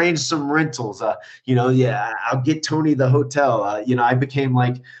 I'll arrange some rentals. You know, yeah, I'll get Tony the hotel. You know, I became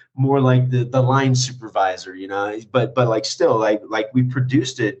like more like the line supervisor, you know, but like still like we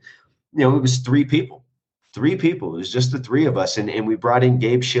produced it, you know, it was three people. It was just the three of us. And we brought in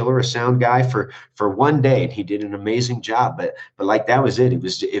Gabe Schiller, a sound guy, for one day, and he did an amazing job. But like, that was it. It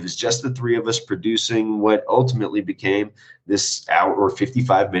was just the three of us producing what ultimately became this hour or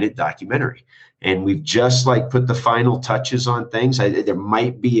 55-minute documentary. And we've just like put the final touches on things. There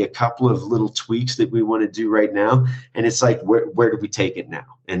might be a couple of little tweaks that we want to do right now. And it's like, where do we take it now?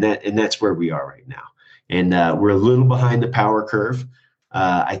 And that's where we are right now. And we're a little behind the power curve.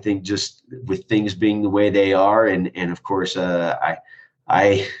 I think just with things being the way they are. And of course, I'm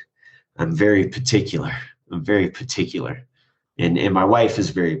very particular. And my wife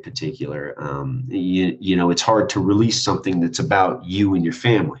is very particular. You know, it's hard to release something that's about you and your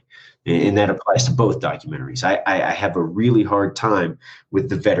family. And that applies to both documentaries. I have a really hard time with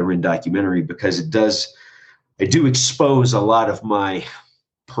the veteran documentary because I do expose a lot of my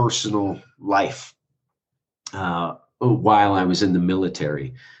personal life while I was in the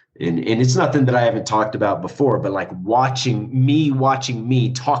military. And it's nothing that I haven't talked about before, but like watching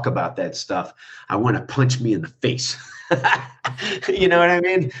me talk about that stuff, I want to punch me in the face. You know what I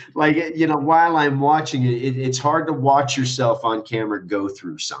mean? Like, you know, while I'm watching it's hard to watch yourself on camera go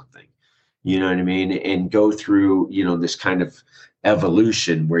through something, you know what I mean? And go through, you know, this kind of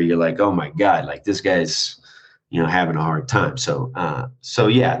evolution where you're like, oh my God, like this guy's, you know, having a hard time. So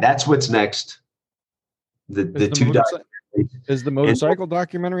yeah, that's what's next. The two documentaries. Is the motorcycle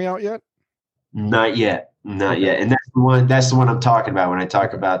documentary out yet? Not yet. And that's the one I'm talking about when I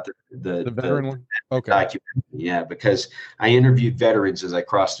talk about the veteran one. Okay. Documentary. Yeah, because I interviewed veterans as I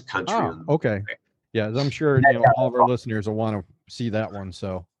crossed the country. Okay. Yeah, I'm sure you know all of our listeners will want to see that one.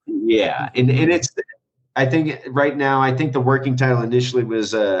 So yeah, and it's, I think right now, I think the working title initially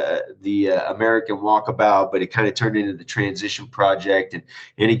was the American Walkabout, but it kind of turned into the Transition Project.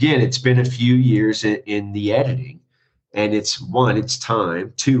 And again, it's been a few years in the editing, and it's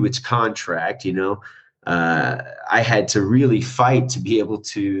time, two, it's contract. You know, I had to really fight to be able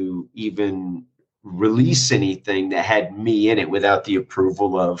to even release anything that had me in it without the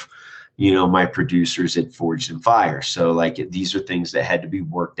approval of, you know, my producers at Forged and Fire. So like, these are things that had to be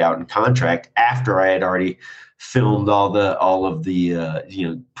worked out in contract after I had already filmed all of the you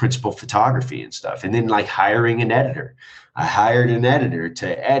know, principal photography and stuff. And then like hiring an editor. I hired an editor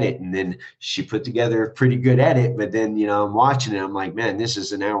to edit, and then she put together a pretty good edit. But then, you know, I'm watching it, I'm like, man, this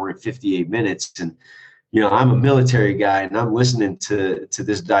is an hour and 58 minutes. And, you know, I'm a military guy, and I'm listening to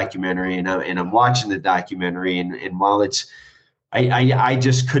this documentary, and I'm watching the documentary, and while it's, I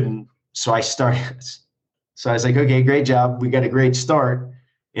just couldn't. So I was like, okay, great job. We got a great start.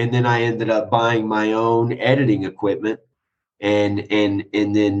 And then I ended up buying my own editing equipment and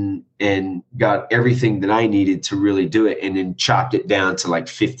got everything that I needed to really do it, and then chopped it down to like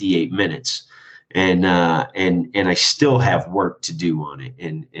 58 minutes. and I still have work to do on it,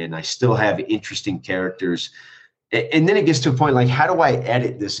 and I still have interesting characters. And then it gets to a point like, how do I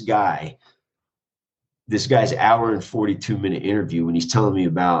edit this guy's hour and 42-minute interview when he's telling me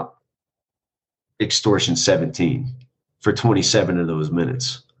about extortion 17 for 27 of those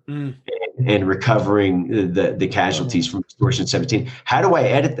minutes and recovering the casualties from extortion 17? How do I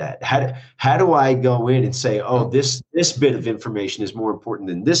edit that? How do I go in and say, oh, this bit of information is more important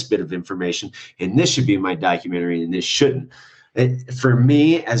than this bit of information, and this should be in my documentary and this shouldn't? For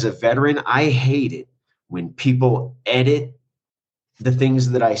me as a veteran, I hate it when people edit the things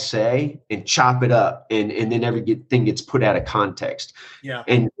that I say and chop it up, and then everything gets put out of context. Yeah.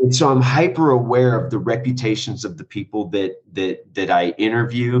 And so I'm hyper aware of the reputations of the people that I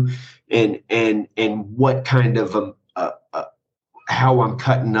interview, and what kind of how I'm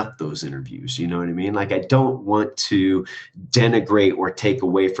cutting up those interviews. You know what I mean? Like, I don't want to denigrate or take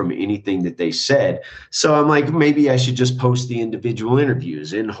away from anything that they said. So I'm like, maybe I should just post the individual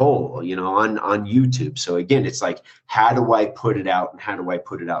interviews in whole, on YouTube. So again, it's like, how do I put it out, and how do I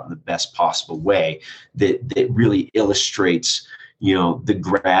put it out in the best possible way that really illustrates, the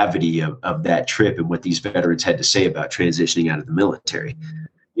gravity of that trip and what these veterans had to say about transitioning out of the military.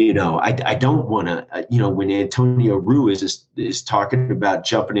 I don't want to, when Antonio Ruiz is talking about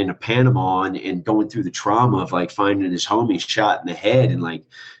jumping into Panama and going through the trauma of like finding his homie shot in the head and like,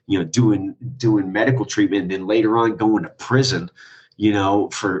 doing medical treatment, and then later on going to prison,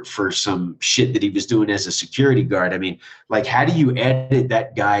 for some shit that he was doing as a security guard. I mean, like, how do you edit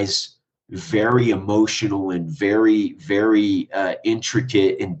that guy's very emotional and very, very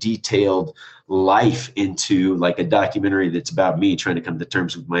intricate and detailed life into like a documentary that's about me trying to come to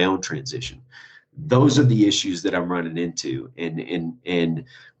terms with my own transition? Those are the issues that I'm running into, and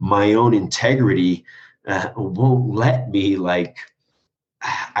my own integrity won't let me, like,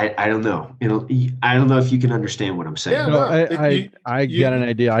 I don't know. I don't know if you can understand what I'm saying. Yeah, no, I get an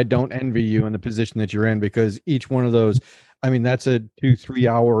idea. I don't envy you in the position that you're in, because each one of those, I mean, that's a 2-3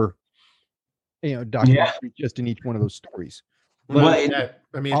 hour, documentary just in each one of those stories. Well,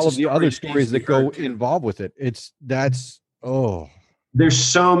 All of the other stories that go involved with it. There's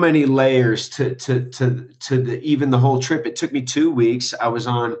so many layers to even the whole trip. It took me 2 weeks. I was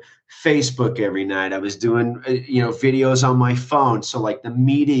on Facebook every night. I was doing videos on my phone. So like the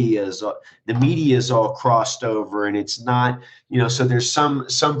media is all crossed over, and it's not, so there's some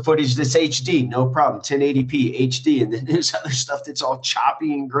footage that's HD, no problem, 1080p HD, and then there's other stuff that's all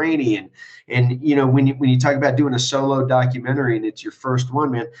choppy and grainy. And when you talk about doing a solo documentary and it's your first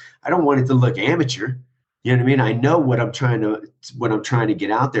one, man, I don't want it to look amateur. You know what I mean? I know what I'm trying to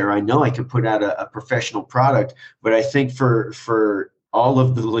get out there. I know I can put out a professional product, but I think for all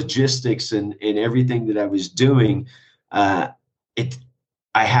of the logistics and everything that I was doing, I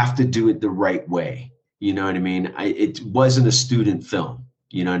have to do it the right way. You know what I mean? It wasn't a student film.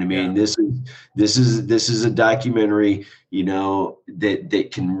 You know what I mean? Yeah. This is a documentary, that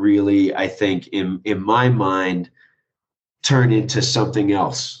can really, I think, in my mind, turn into something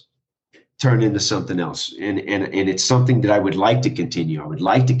else. And it's something that I would like to continue. I would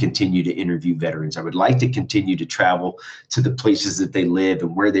like to continue to interview veterans. I would like to continue to travel to the places that they live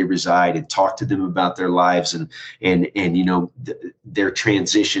and where they reside and talk to them about their lives and their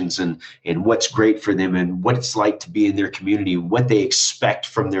transitions and what's great for them and what it's like to be in their community, what they expect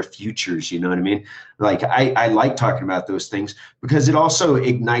from their futures. You know what I mean? Like, I like talking about those things because it also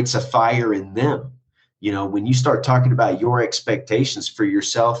ignites a fire in them. When you start talking about your expectations for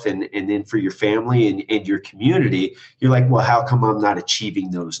yourself and then for your family and your community, you're like, well, how come I'm not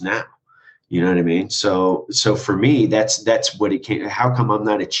achieving those now? You know what I mean? So for me, that's what it came. How come I'm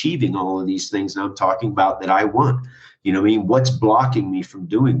not achieving all of these things that I'm talking about that I want? You know what I mean? What's blocking me from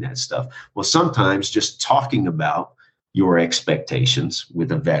doing that stuff? Well, sometimes just talking about your expectations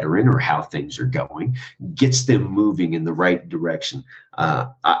with a veteran or how things are going gets them moving in the right direction.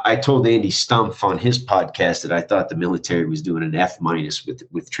 I told Andy Stumpf on his podcast that I thought the military was doing an F-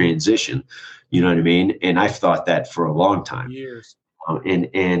 with transition. You know what I mean? And I've thought that for a long time. Years.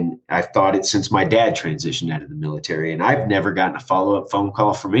 And I've thought it since my dad transitioned out of the military, and I've never gotten a follow-up phone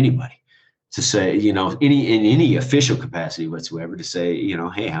call from anybody to say, in any official capacity whatsoever, to say,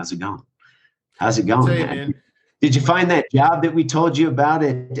 hey, how's it going? How's it going, man? Did you find that job that we told you about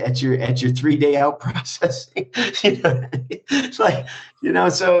at your 3-day out processing? It's like,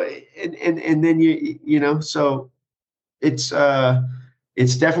 so, and then so it's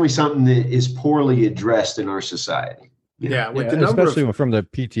definitely something that is poorly addressed in our society. Yeah. Especially from the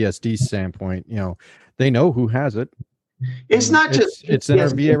PTSD standpoint, they know who has it. It's not just it's in our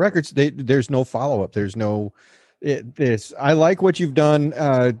VA records. There's no follow-up. There's no I like what you've done.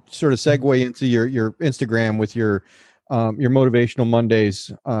 Sort of segue into your Instagram with your motivational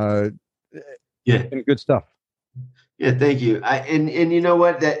Mondays. Yeah, and good stuff. Yeah, thank you. And you know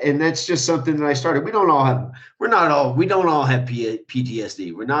what? That's just something that I started. We don't all have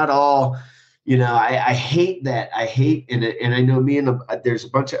PTSD. We're not all, I hate that. I hate, and I know there's a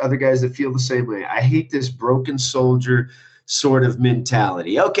bunch of other guys that feel the same way. I hate this broken soldier sort of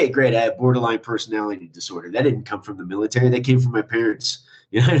mentality. Okay, great. I have borderline personality disorder. That didn't come from the military. That came from my parents.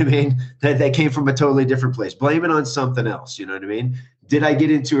 You know what I mean? That came from a totally different place. Blame it on something else. You know what I mean? Did I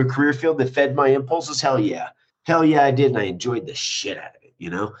get into a career field that fed my impulses? Hell yeah. Hell yeah, I did. And I enjoyed the shit out of it,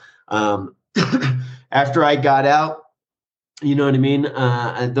 After I got out, you know what I mean?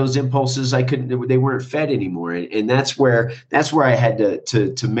 Those impulses, they weren't fed anymore. And that's where I had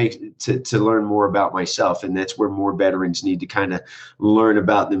to learn more about myself. And that's where more veterans need to kind of learn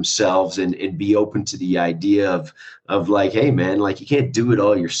about themselves and be open to the idea of like, hey man, like you can't do it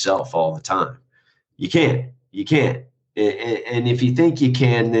all yourself all the time. You can't. And if you think you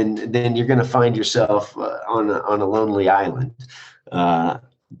can, then you're going to find yourself on a lonely island.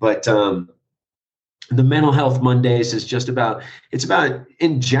 But the mental health Mondays is it's about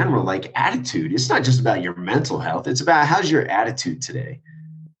in general, like attitude. It's not just about your mental health. It's about how's your attitude today,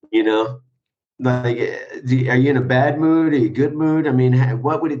 like, are you in a bad mood? Are you good mood? I mean,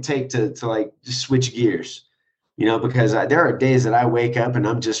 what would it take to like just switch gears, because there are days that I wake up and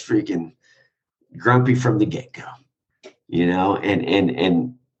I'm just freaking grumpy from the get-go,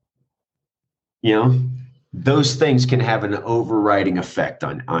 and those things can have an overriding effect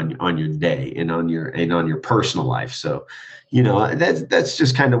on your day and on your personal life. So, that's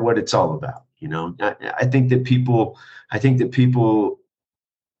just kind of what it's all about. I think that people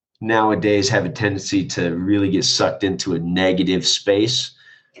nowadays have a tendency to really get sucked into a negative space,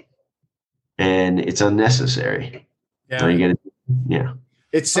 and it's unnecessary. Yeah. Yeah.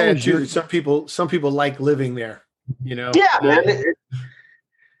 It's sad too. Some people like living there, Yeah, man.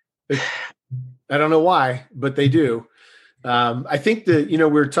 I don't know why, but they do. I think that, we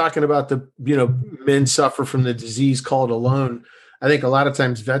were talking about men suffer from the disease called alone. I think a lot of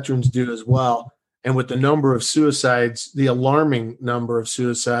times veterans do as well. And with the number of suicides, the alarming number of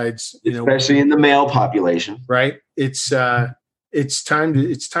suicides, especially in the male population, right? It's time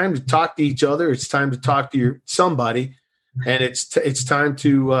to talk to each other. It's time to talk to somebody, and it's time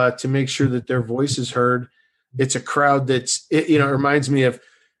to make sure that their voice is heard. It's a crowd it reminds me of,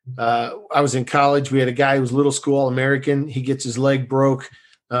 I was in college. We had a guy who was little school All-American. He gets his leg broke.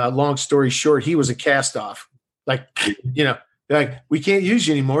 Long story short, he was a cast off. Like, like we can't use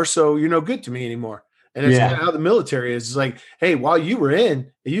you anymore, so you're no good to me anymore. And that's kind of how the military is. It's like, hey, while you were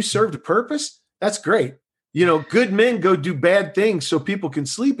in, you served a purpose. That's great. Good men go do bad things so people can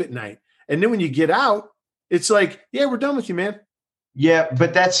sleep at night. And then when you get out, it's like, yeah, we're done with you, man. Yeah,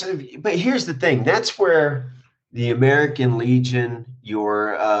 but here's the thing. That's where the American Legion,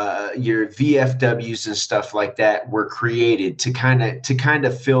 your VFWs and stuff like that were created to kind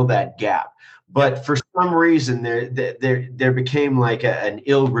of fill that gap. But for some reason, there became like an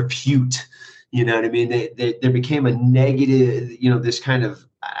ill repute. You know what I mean? There became a negative, this kind of,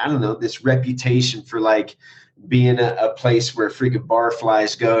 I don't know, this reputation for like being a place where freaking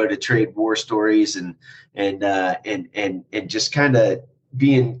barflies go to trade war stories and just kind of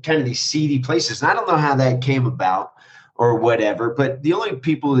being kind of these seedy places. And I don't know how that came about or whatever, but the only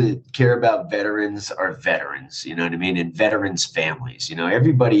people that care about veterans are veterans, you know what I mean? And veterans' families,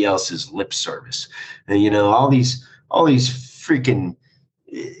 everybody else is lip service. And, all these freaking,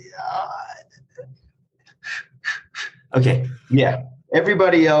 okay. Yeah.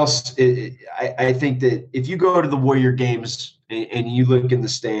 Everybody else, I think that if you go to the Warrior Games and you look in the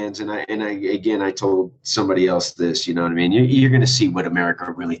stands, and I told somebody else this, you know what I mean? You're going to see what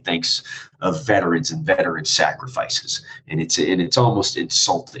America really thinks of veterans and veteran sacrifices, and it's almost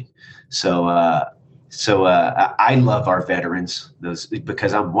insulting. So I love our veterans,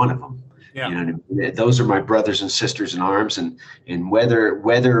 because I'm one of them. Yeah. You know what I mean? Those are my brothers and sisters in arms, and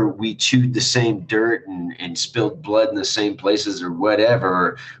whether we chewed the same dirt and spilled blood in the same places or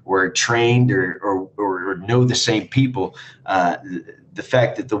whatever, or trained or know the same people, the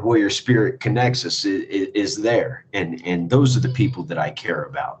fact that the warrior spirit connects us is there, and those are the people that I care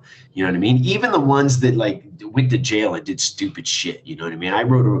about. You know what I mean? Even the ones that like went to jail and did stupid shit. You know what I mean? I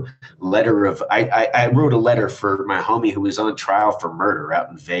wrote a letter for my homie who was on trial for murder out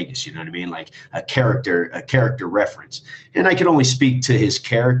in Vegas. You know what I mean? Like a character reference, and I can only speak to his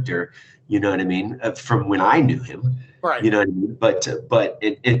character. You know what I mean? From when I knew him. Right. You know what I mean?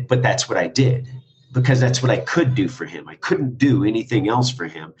 But that's what I did, because that's what I could do for him. I couldn't do anything else for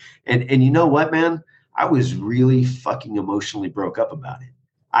him. And you know what, man? I was really fucking emotionally broke up about it.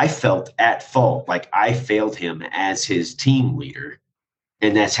 I felt at fault, like I failed him as his team leader,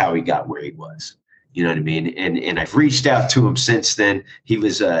 and that's how he got where he was. You know what I mean? And I've reached out to him since then. He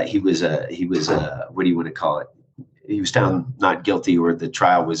was what do you want to call it? He was found not guilty, or the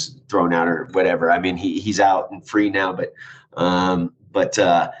trial was thrown out, or whatever. I mean, he's out and free now, but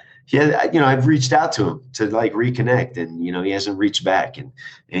yeah, you know, I've reached out to him to like reconnect, and you know, he hasn't reached back, and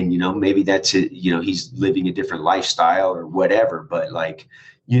you know, maybe that's it. You know, he's living a different lifestyle or whatever. But like,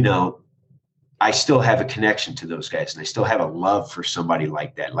 you know, I still have a connection to those guys, and I still have a love for somebody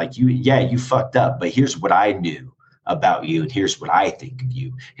like that. Like you, yeah, you fucked up, but here's what I knew about you, and here's what I think of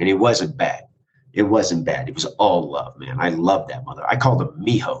you, and it wasn't bad. It wasn't bad. It was all love, man. I love that mother. I called him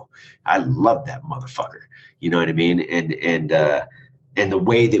Mijo. I love that motherfucker. You know what I mean? And the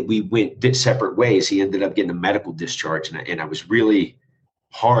way that we did separate ways, he ended up getting a medical discharge, and I was really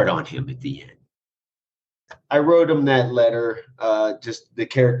hard on him at the end. I wrote him that letter, just the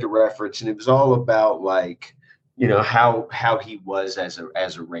character reference, and it was all about like, you know, how he was as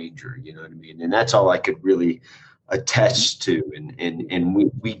a Ranger. You know what I mean? And that's all I could really attest to. And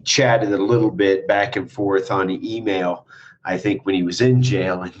we chatted a little bit back and forth on email, I think, when he was in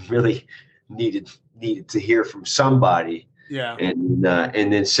jail, and really needed to hear from somebody. Yeah. And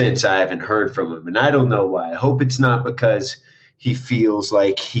then since, I haven't heard from him, and I don't know why. I hope it's not because he feels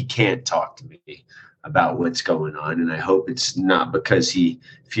like he can't talk to me about what's going on, and I hope it's not because he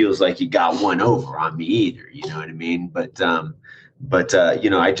feels like he got one over on me either. You know what I mean? But you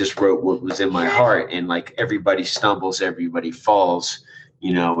know, I just wrote what was in my heart, and like, everybody stumbles, everybody falls,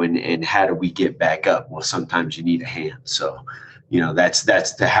 you know, and how do we get back up? Well, sometimes you need a hand. So, you know,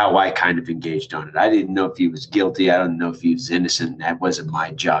 that's how I kind of engaged on it. I didn't know if he was guilty. I don't know if he was innocent. That wasn't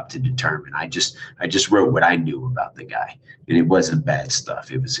my job to determine. I just wrote what I knew about the guy, and it wasn't bad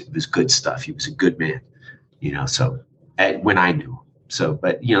stuff. It was good stuff. He was a good man, you know. So when I knew. So,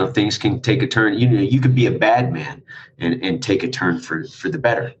 but you know, things can take a turn. You know, you could be a bad man and take a turn for the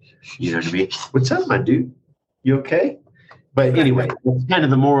better. You know what I mean? What's up, my dude? You okay? But anyway, that's kind of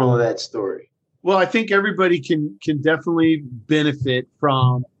the moral of that story. Well, I think everybody can definitely benefit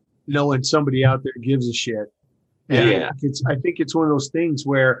from knowing somebody out there gives a shit. And Yeah. I think it's one of those things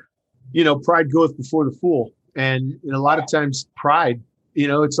where, you know, pride goeth before the fool. And a lot of times pride, you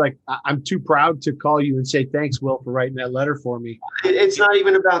know, it's like, I'm too proud to call you and say, thanks, Will, for writing that letter for me. It's not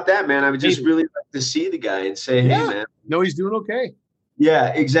even about that, man. I would just really like to see the guy and say, hey, man. No, he's doing okay.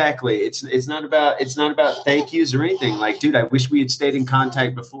 Yeah, exactly. It's not about thank yous or anything. Like, dude, I wish we had stayed in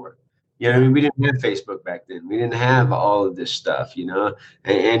contact before. You know, I mean, we didn't have Facebook back then. We didn't have all of this stuff, you know,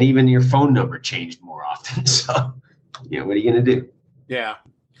 and even your phone number changed more often. So, you know, what are you going to do? Yeah.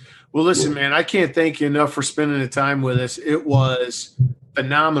 Well, listen, man, I can't thank you enough for spending the time with us. It was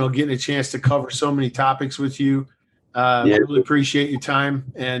phenomenal getting a chance to cover so many topics with you. Really appreciate your time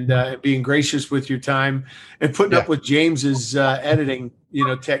and being gracious with your time and putting up with James's editing, you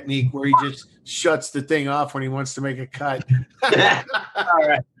know, technique where he just shuts the thing off when he wants to make a cut. All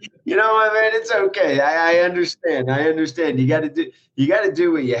right. You know what, man? It's okay. I understand. You got to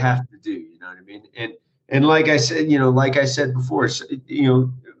do what you have to do. You know what I mean? And like I said before, you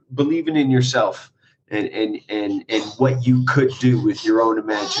know, believing in yourself and what you could do with your own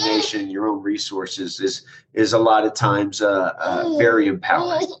imagination, your own resources is a lot of times very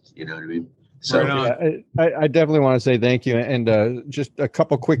empowering. You know what I mean? So I definitely want to say thank you. And just a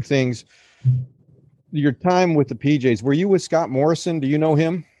couple quick things. Your time with the PJs, were you with Scott Morrison? Do you know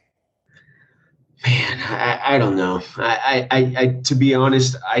him? Man, I don't know. I to be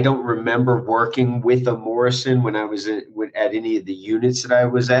honest, I don't remember working with a Morrison when I was at any of the units that I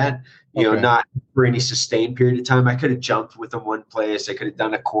was at. You know, not for any sustained period of time. I could have jumped with them one place. I could have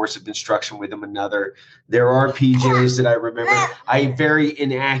done a course of instruction with them another. There are PJs that I remember. I very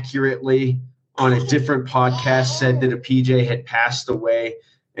inaccurately on a different podcast said that a PJ had passed away.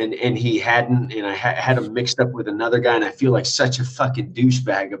 And he hadn't, and I had him mixed up with another guy, and I feel like such a fucking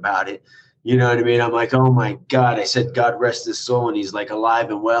douchebag about it. You know what I mean? I'm like, oh my God. I said, God rest his soul, and he's like alive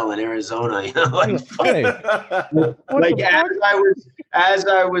and well in Arizona. You know, like, Hey, like as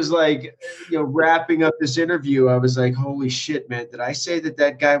I was like, you know, wrapping up this interview, I was like, holy shit, man, did I say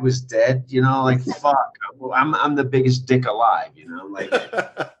that guy was dead? You know, like, fuck. Well, I'm the biggest dick alive, you know, like.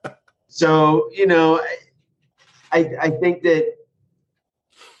 So, you know, I think that.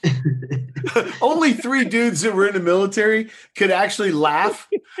 Only 3 dudes that were in the military could actually laugh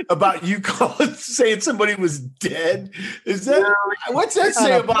about you saying somebody was dead. Is that what's that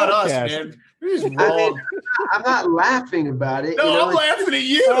say about us, man? I mean, I'm not laughing about it. No, you know, I'm laughing at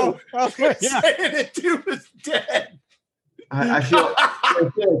you. Saying that dude was dead. I feel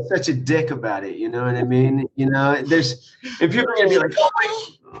like such a dick about it. You know what I mean? You know, and people are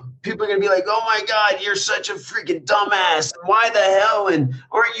gonna be like, oh my God, you're such a freaking dumbass. And why the hell? And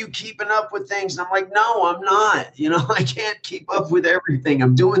aren't you keeping up with things? And I'm like, no, I'm not. You know, I can't keep up with everything.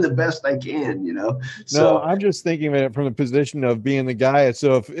 I'm doing the best I can. You know. So I'm just thinking of it from the position of being the guy.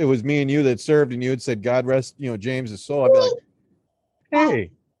 So if it was me and you that served, and you had said, "God rest, James's soul," I'd be like,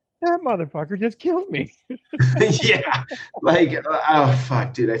 "Hey, that motherfucker just killed me." Yeah, like, oh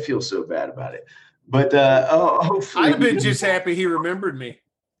fuck, dude, I feel so bad about it. But hopefully, I'd have been just happy he remembered me.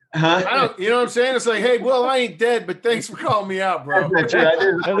 Huh? You know what I'm saying? It's like, hey, well, I ain't dead, but thanks for calling me out, bro. That's not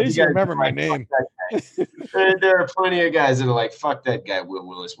true. At least you remember my name. There are plenty of guys that are like, "Fuck that guy, Will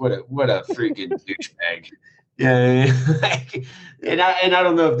Willis. What a freaking douchebag." Yeah, and I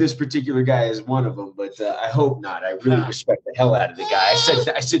don't know if this particular guy is one of them, but I hope not. I really respect the hell out of the guy.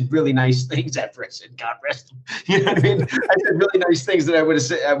 I said really nice things after I said God rest him. You know what I mean? I said really nice things that I would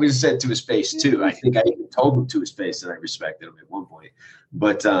have said to his face too. I think I even told him to his face that I respected him at one point.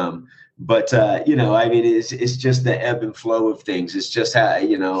 But you know, I mean, it's just the ebb and flow of things. It's just how,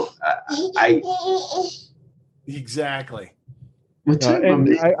 you know, exactly.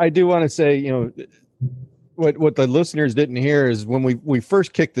 And I do want to say, you know, what the listeners didn't hear is when we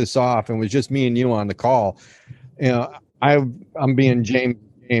first kicked this off and it was just me and you on the call, you know, I'm being James,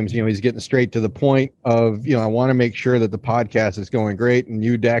 you know, he's getting straight to the point of, you know, I want to make sure that the podcast is going great. And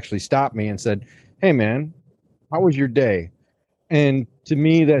you'd actually stopped me and said, "Hey man, how was your day?" And to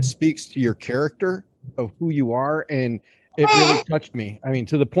me, that speaks to your character of who you are. And it really touched me. I mean,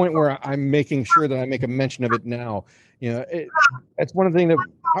 to the point where I'm making sure that I make a mention of it now. You know, that's one of the things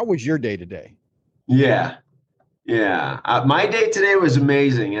how was your day today? Yeah. My day today was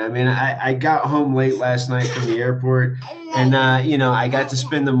amazing. I mean, I got home late last night from the airport, and you know, I got to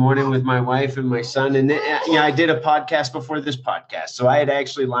spend the morning with my wife and my son. And then, you know, I did a podcast before this podcast, so I had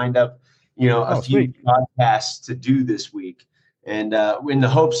actually lined up, you know, a few podcasts to do this week, and in the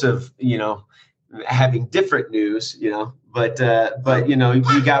hopes of, you know, having different news, you know. But you know,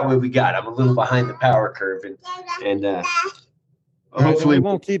 we got what we got. I'm a little behind the power curve, and hopefully we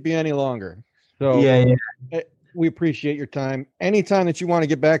won't keep you any longer. So yeah. We appreciate your time. Anytime that you want to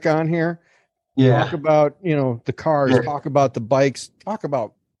get back on here, talk about, you know, the cars, talk about the bikes, talk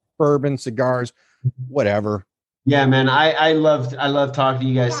about bourbon, cigars, whatever. Yeah, man. I love talking to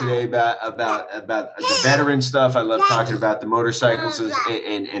you guys today about the veteran stuff. I love talking about the motorcycles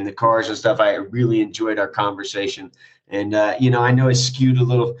and the cars and stuff. I really enjoyed our conversation. And you know, I know it's skewed a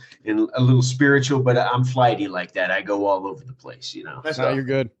little spiritual, but I'm flighty like that. I go all over the place, you know. That's how you're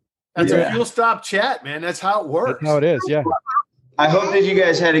good. That's a fuel stop chat, man. That's how it works. That's how it is. Yeah. I hope that you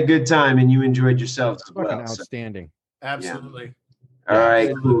guys had a good time and you enjoyed yourselves as well. Outstanding. Absolutely. Yeah. All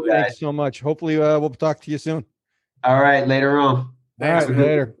right. Cool, guys. Thanks so much. Hopefully we'll talk to you soon. All right. Later on. Thanks. All right.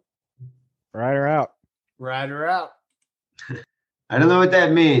 Later. Rider out. Rider out. I don't know what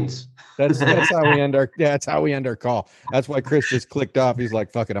that means. That's how we end our call. That's why Chris just clicked off. He's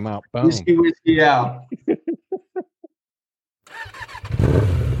like, "Fuck it, I'm out." Boom. Whiskey out.